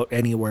retails out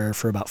anywhere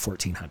for about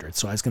 $1,400,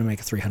 so I was going to make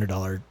a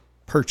 $300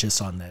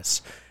 purchase on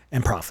this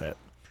and profit.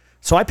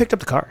 So I picked up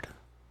the card,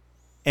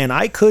 and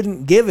I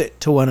couldn't give it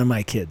to one of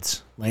my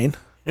kids, Lane,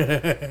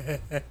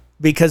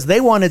 because they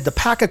wanted the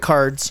pack of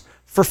cards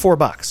for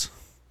 $4.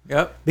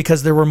 Yep.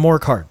 Because there were more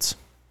cards.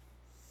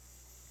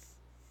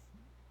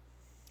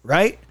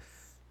 Right?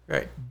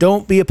 Right.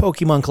 Don't be a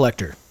Pokemon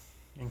collector.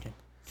 Okay.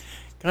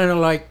 Kind of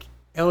like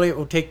Elliot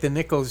will take the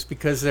nickels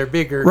because they're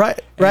bigger.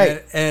 Right.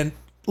 Right. And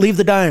leave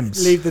the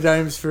dimes. leave the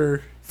dimes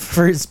for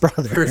his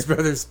brother. For his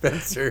brother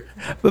Spencer.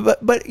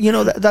 But you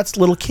know that's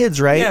little kids,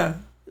 right? Yeah.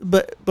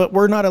 But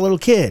we're not a little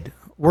kid.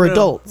 We're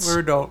adults. We're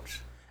adults.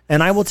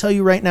 And I will tell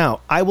you right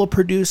now, I will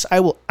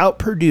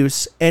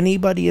outproduce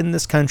anybody in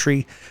this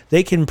country.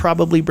 They can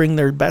probably bring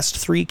their best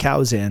 3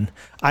 cows in.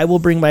 I will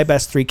bring my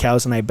best 3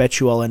 cows, and I bet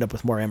you I'll end up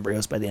with more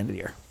embryos by the end of the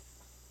year.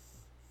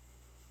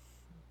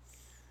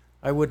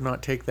 I would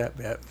not take that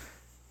bet.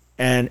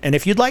 And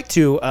if you'd like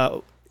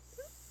to,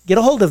 get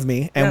a hold of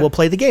me, and we'll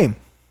play the game.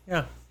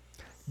 Yeah.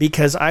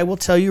 Because I will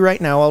tell you right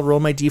now, I'll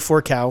roll my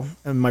D4 cow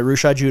and my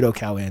Rusha Judo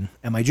cow in,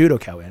 and my Judo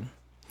cow in.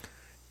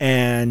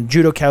 And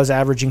Judo cow's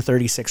averaging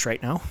 36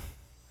 right now.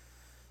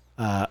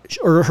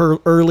 Her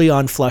early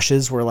on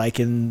flushes were like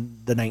in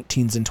the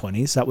 19s and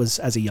 20s. That was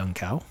as a young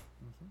cow.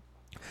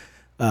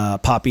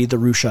 Poppy, the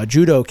Rusha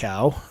Judo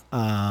cow,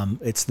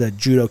 it's the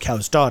Judo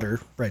cow's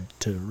daughter, bred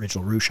to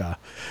original Rusha.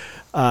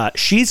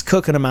 She's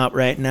cooking them out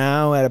right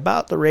now at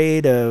about the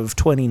rate of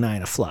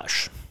 29 a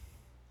flush.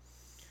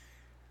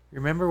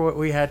 Remember what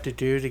we had to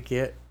do to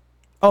get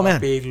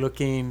Poppy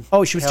looking?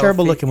 Oh, she was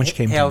terrible looking when she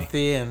came to me.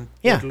 Healthy and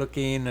good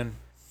looking and.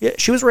 Yeah,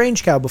 she was a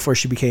range cow before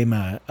she became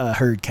a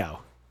herd cow.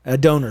 A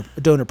donor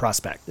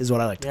prospect is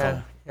what I like to call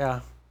her. Yeah.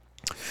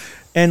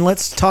 And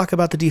let's talk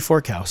about the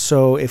D4 cow.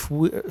 So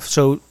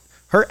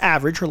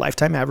her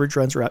lifetime average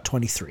runs around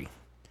 23.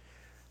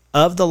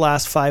 Of the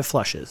last 5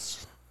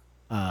 flushes,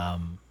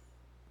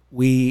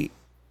 we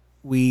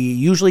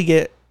usually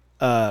get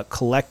a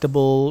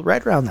collectible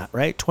right around that,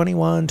 right?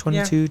 21,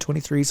 22,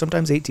 23,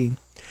 sometimes 18.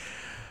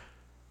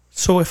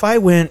 So if I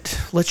went,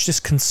 let's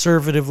just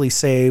conservatively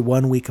say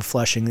 1 week of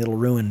flushing, it'll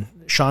ruin.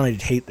 Sean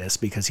would hate this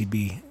because he'd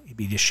be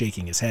just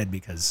shaking his head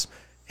because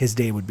his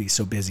day would be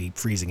so busy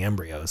freezing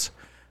embryos.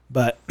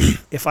 But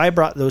if I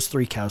brought those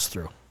 3 cows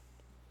through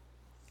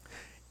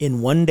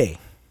in one day,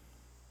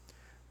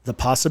 the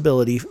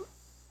possibility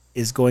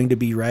is going to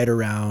be right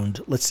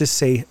around, let's just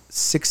say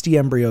 60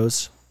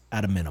 embryos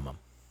at a minimum.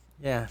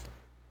 Yeah,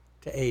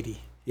 to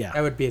 80. Yeah.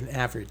 That would be an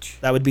average.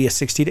 That would be a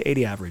 60 to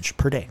 80 average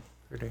per day.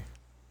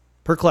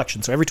 Per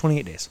collection, so every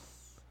 28 days.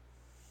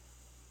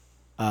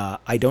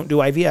 I don't do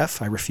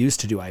IVF. I refuse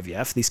to do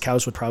IVF. These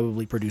cows would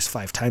probably produce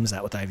 5 times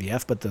that with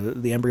IVF, but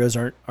the embryos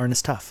aren't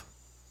as tough.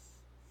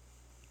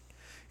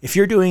 If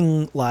you're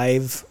doing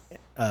live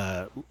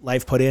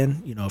put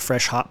in,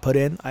 fresh hot put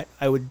in,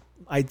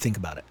 I'd think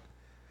about it.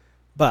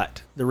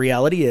 But the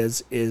reality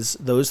is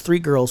those 3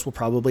 girls will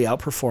probably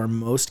outperform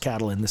most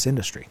cattle in this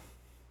industry.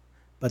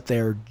 But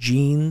their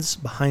genes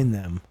behind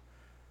them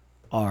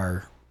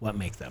are what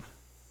make them.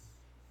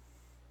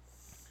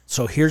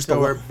 So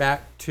we're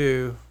back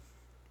to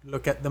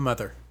look at the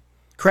mother.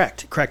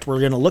 Correct. We're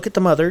going to look at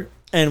the mother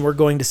and we're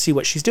going to see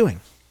what she's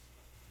doing.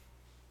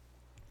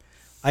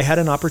 I had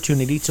an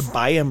opportunity to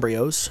buy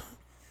embryos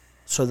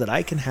so that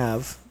I can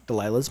have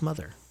Delilah's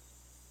mother.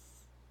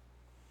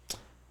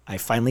 I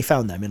finally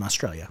found them in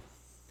Australia,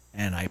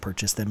 and I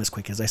purchased them as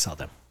quick as I saw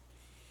them.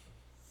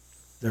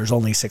 There's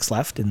only 6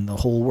 left in the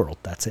whole world.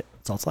 That's it.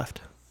 That's all that's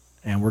left.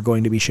 And we're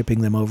going to be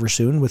shipping them over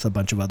soon with a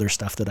bunch of other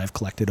stuff that I've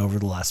collected over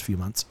the last few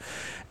months.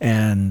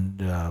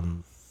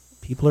 And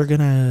people are going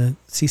to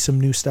see some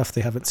new stuff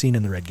they haven't seen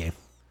in the red game.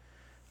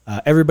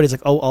 Everybody's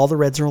like, oh, all the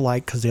reds are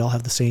alike because they all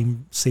have the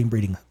same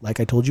breeding. Like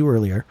I told you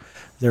earlier,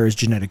 there is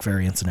genetic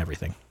variance in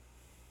everything.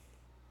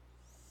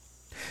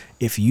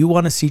 If you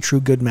want to see true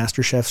good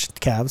MasterChef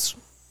calves,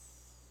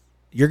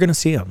 you're going to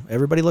see them.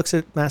 Everybody looks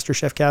at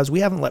MasterChef calves. We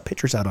haven't let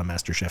pictures out on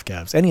MasterChef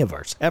calves, any of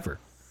ours, ever,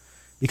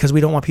 because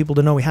we don't want people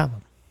to know we have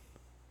them.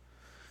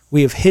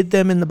 We have hid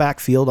them in the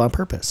backfield on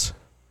purpose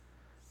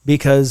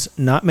because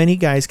not many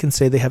guys can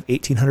say they have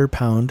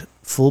 1,800-pound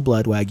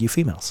full-blood Wagyu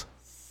females.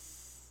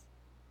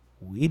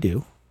 We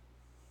do.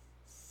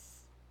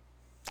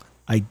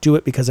 I do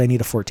it because I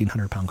need a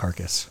 1,400-pound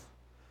carcass.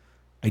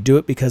 I do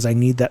it because I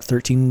need that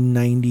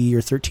 1,390 or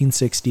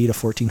 1,360 to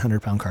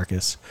 1,400-pound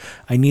carcass.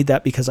 I need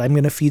that because I'm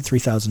going to feed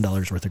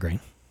 $3,000 worth of grain.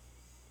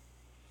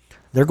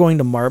 They're going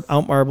to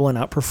out-marble and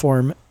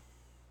outperform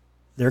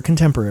their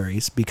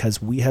contemporaries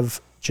because we have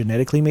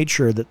genetically made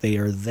sure that they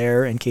are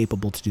there and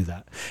capable to do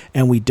that.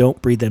 And we don't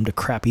breed them to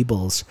crappy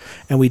bulls,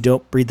 and we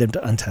don't breed them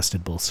to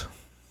untested bulls.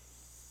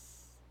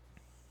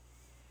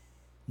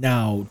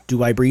 Now,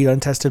 do I breed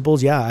untested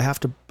bulls? Yeah, I have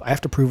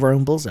to prove our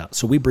own bulls out.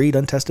 So we breed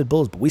untested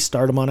bulls, but we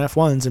start them on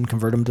F1s and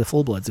convert them to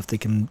full bloods if they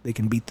can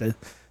beat the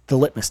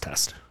litmus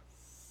test.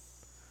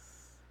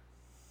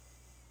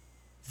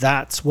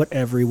 That's what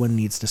everyone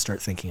needs to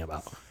start thinking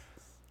about.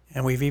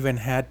 And we've even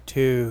had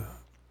to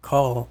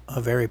call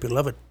a very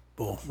beloved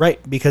bull. Right,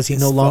 because he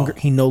no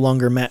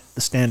longer met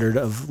the standard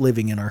of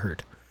living in our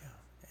herd.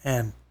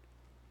 And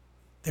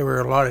there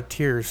were a lot of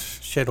tears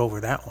shed over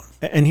that one.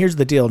 And here's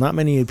the deal. Not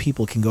many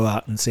people can go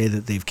out and say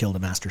that they've killed a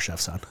MasterChef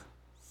son.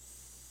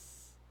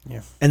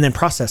 Yeah. And then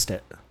processed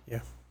it. Yeah.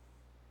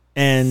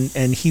 And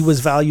he was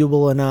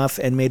valuable enough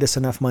and made us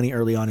enough money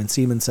early on in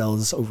semen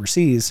cells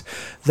overseas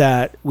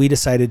that we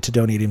decided to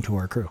donate him to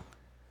our crew.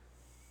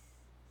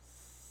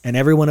 And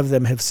every one of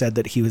them have said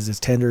that he was as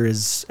tender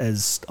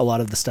as a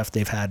lot of the stuff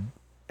they've had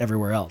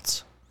everywhere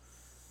else.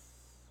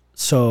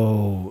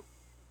 So,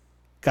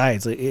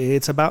 guys,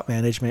 it's about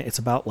management. It's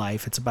about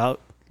life. It's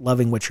about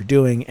loving what you're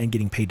doing and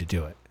getting paid to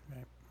do it.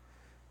 Right.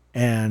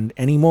 And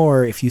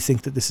anymore, if you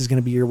think that this is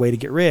going to be your way to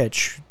get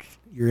rich,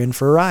 you're in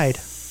for a ride.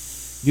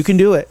 You can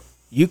do it.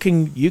 You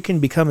can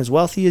become as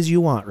wealthy as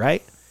you want,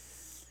 right?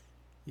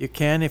 You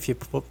can if you're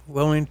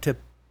willing to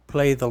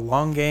play the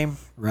long game.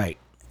 Right.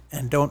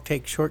 And don't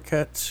take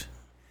shortcuts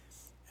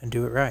and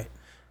do it right.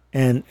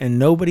 And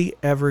nobody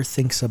ever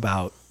thinks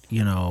about,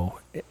 a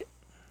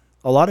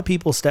lot of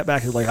people step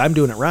back and like, I'm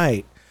doing it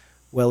right.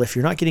 Well, if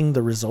you're not getting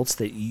the results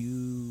that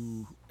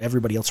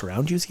everybody else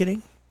around you is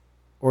getting,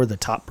 or the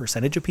top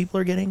percentage of people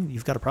are getting,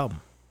 you've got a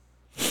problem.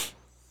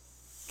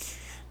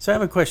 So I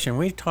have a question.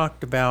 We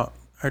talked about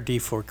our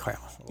D4 cow.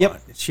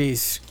 Yep.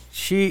 She's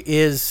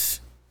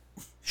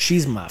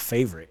my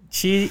favorite.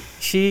 She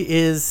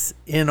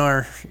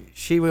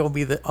will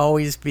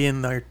always be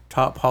in our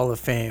top Hall of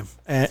Fame.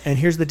 And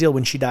here's the deal.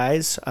 When she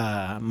dies,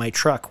 my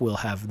truck will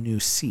have new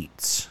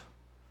seats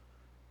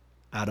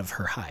out of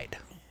her hide.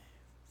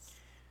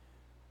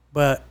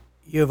 But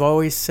you've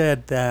always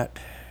said that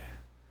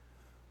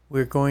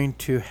we're going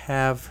to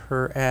have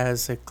her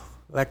as a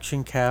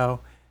collection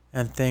cow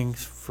and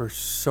things for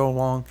so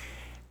long,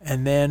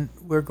 and then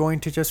we're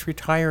going to just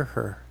retire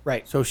her.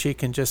 Right. So she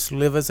can just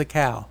live as a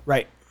cow.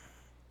 Right.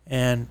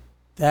 And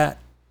that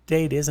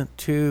date isn't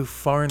too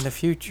far in the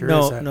future,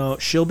 no, is it? No,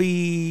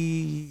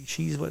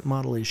 she's what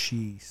model is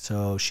she?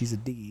 So she's a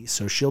D,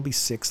 so she'll be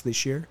 6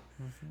 this year.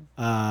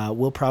 Mm-hmm.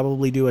 We'll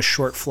probably do a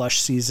short flush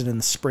season in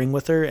the spring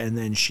with her, and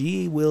then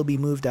she will be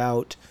moved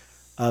out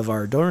of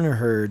our donor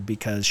herd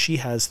because she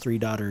has 3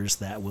 daughters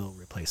that will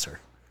replace her.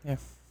 Yeah.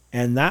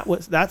 And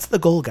that's the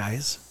goal,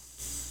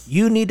 guys.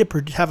 You need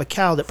to have a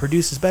cow that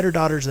produces better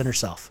daughters than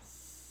herself.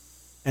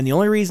 And the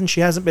only reason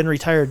she hasn't been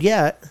retired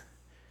yet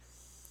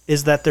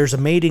is that there's a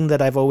mating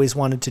that I've always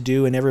wanted to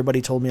do, and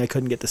everybody told me I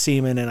couldn't get the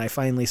semen, and I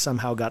finally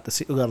somehow got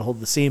a hold of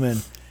the semen,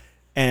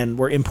 and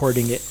we're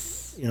importing it,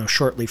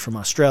 shortly from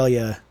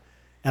Australia,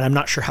 and I'm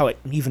not sure how it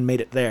even made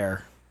it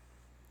there,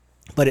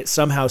 but it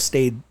somehow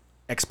stayed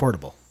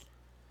exportable.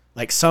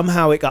 Like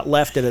somehow it got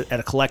left at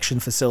a collection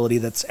facility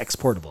that's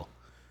exportable.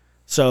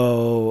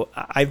 So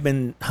I've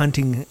been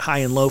hunting high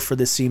and low for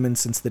this semen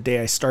since the day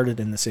I started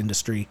in this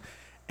industry,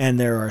 and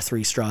there are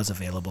 3 straws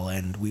available,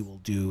 and we will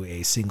do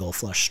a single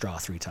flush straw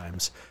 3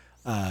 times.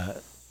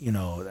 Our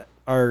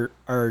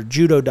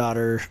judo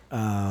daughter,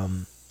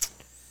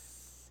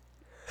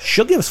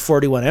 she'll give us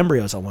 41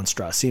 embryos on 1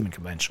 straw semen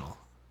conventional.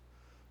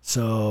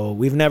 So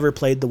we've never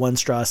played the 1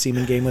 straw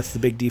semen game with the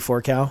big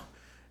D4 cow,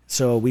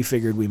 so we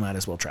figured we might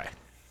as well try.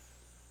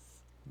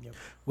 Yep.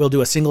 We'll do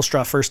a single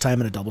straw first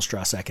time and a double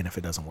straw second if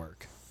it doesn't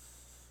work.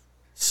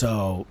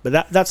 So,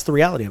 but that's the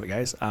reality of it,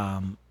 guys.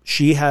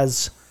 She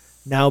has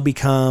now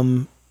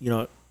become,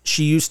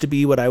 she used to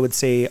be what I would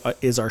say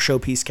is our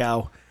showpiece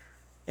cow,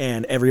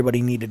 and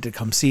everybody needed to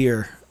come see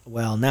her.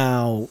 Well,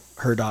 now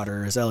her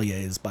daughter, Azalea,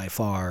 is by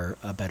far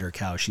a better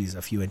cow. She's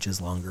a few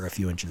inches longer, a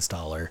few inches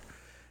taller.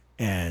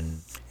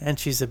 And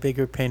she's a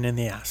bigger pain in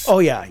the ass. Oh,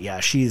 yeah,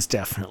 she's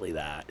definitely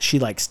that. She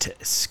likes to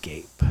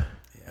escape.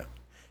 Yeah.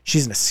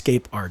 She's an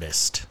escape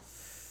artist.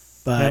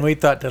 And we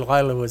thought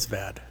Delilah was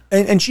bad.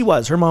 And she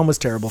was. Her mom was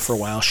terrible for a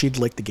while. She'd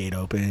lick the gate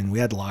open. We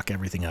had to lock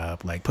everything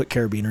up, like put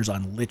carabiners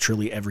on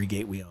literally every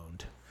gate we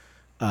owned,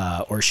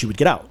 or she would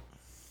get out.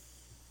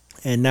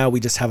 And now we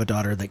just have a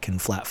daughter that can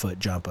flat foot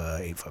jump a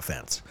 8-foot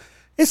fence.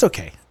 It's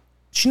okay.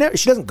 She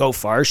doesn't go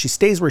far. She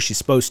stays where she's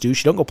supposed to.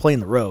 She don't go play in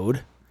the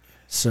road.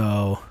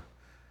 So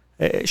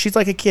she's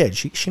like a kid.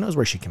 She knows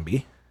where she can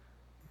be.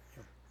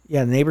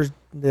 Yeah,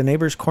 the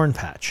neighbor's corn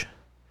patch.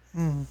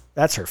 Mm.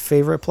 That's her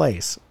favorite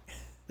place.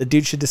 The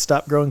dude should just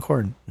stop growing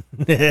corn.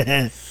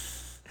 Well,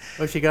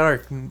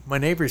 my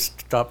neighbors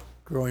stopped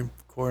growing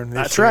corn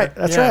this year. Right.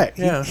 That's right.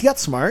 Yeah. He got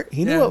smart.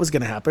 He knew what was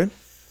going to happen.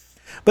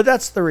 But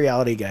that's the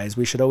reality, guys.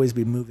 We should always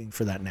be moving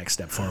for that next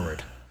step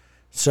forward.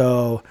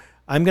 So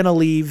I'm going to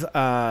leave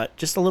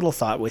just a little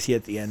thought with you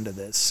at the end of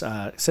this,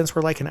 since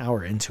we're like an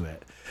hour into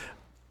it.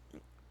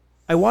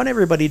 I want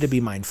everybody to be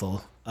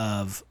mindful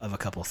of a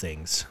couple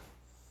things.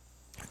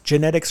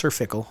 Genetics are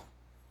fickle.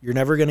 You're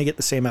never going to get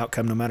the same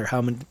outcome no matter how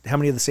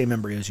many of the same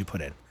embryos you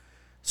put in.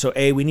 So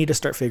A, we need to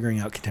start figuring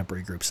out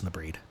contemporary groups in the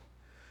breed.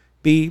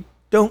 B,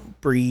 don't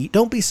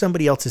be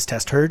somebody else's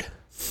test herd.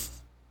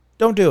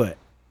 Don't do it.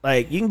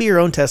 Like, you can be your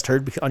own test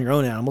herd on your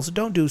own animals.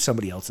 Don't do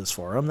somebody else's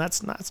for them.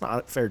 That's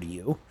not fair to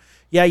you.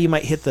 Yeah, you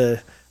might hit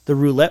the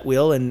roulette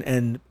wheel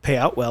and pay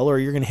out well, or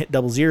you're going to hit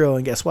 00,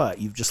 and guess what?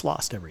 You've just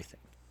lost everything.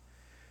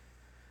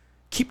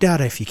 Keep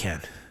data if you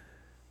can.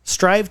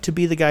 Strive to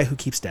be the guy who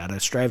keeps data.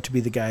 Strive to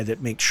be the guy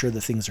that makes sure the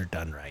things are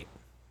done right.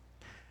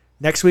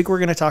 Next week, we're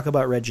going to talk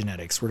about red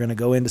genetics. We're going to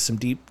go into some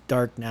deep,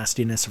 dark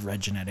nastiness of red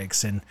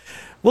genetics. And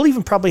we'll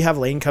even probably have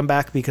Lane come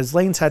back, because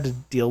Lane's had to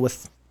deal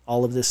with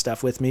all of this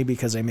stuff with me,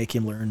 because I make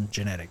him learn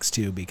genetics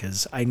too,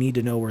 because I need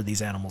to know where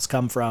these animals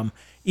come from,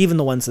 even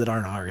the ones that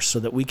aren't ours, so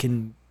that we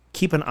can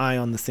keep an eye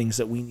on the things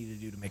that we need to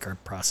do to make our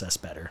process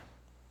better.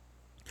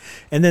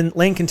 And then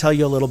Lane can tell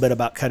you a little bit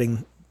about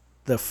cutting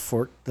the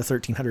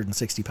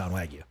 1,360 pound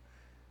Wagyu.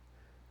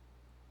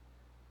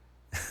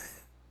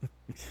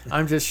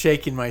 I'm just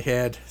shaking my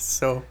head.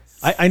 So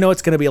I know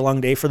it's going to be a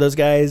long day for those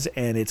guys,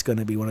 and it's going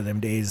to be one of them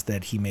days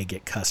that he may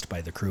get cussed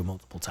by the crew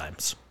multiple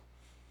times.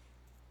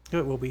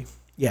 It will be.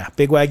 Yeah,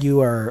 big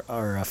Wagyu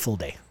are a full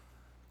day.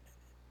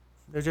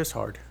 They're just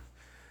hard.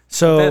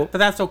 So, but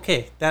that's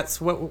okay.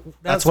 That's what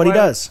he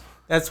does.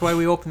 That's why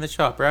we open the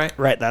shop, right?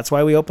 Right. That's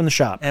why we open the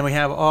shop. And we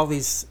have all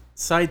these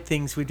side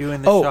things we do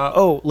in the shop.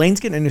 Oh, Lane's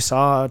getting a new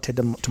saw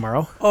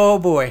tomorrow. Oh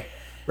boy.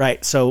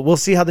 Right. So we'll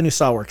see how the new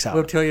saw works out.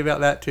 We'll tell you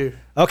about that too.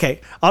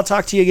 Okay. I'll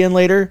talk to you again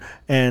later,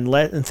 and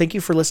thank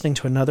you for listening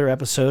to another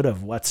episode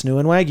of What's New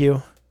in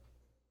Wagyu.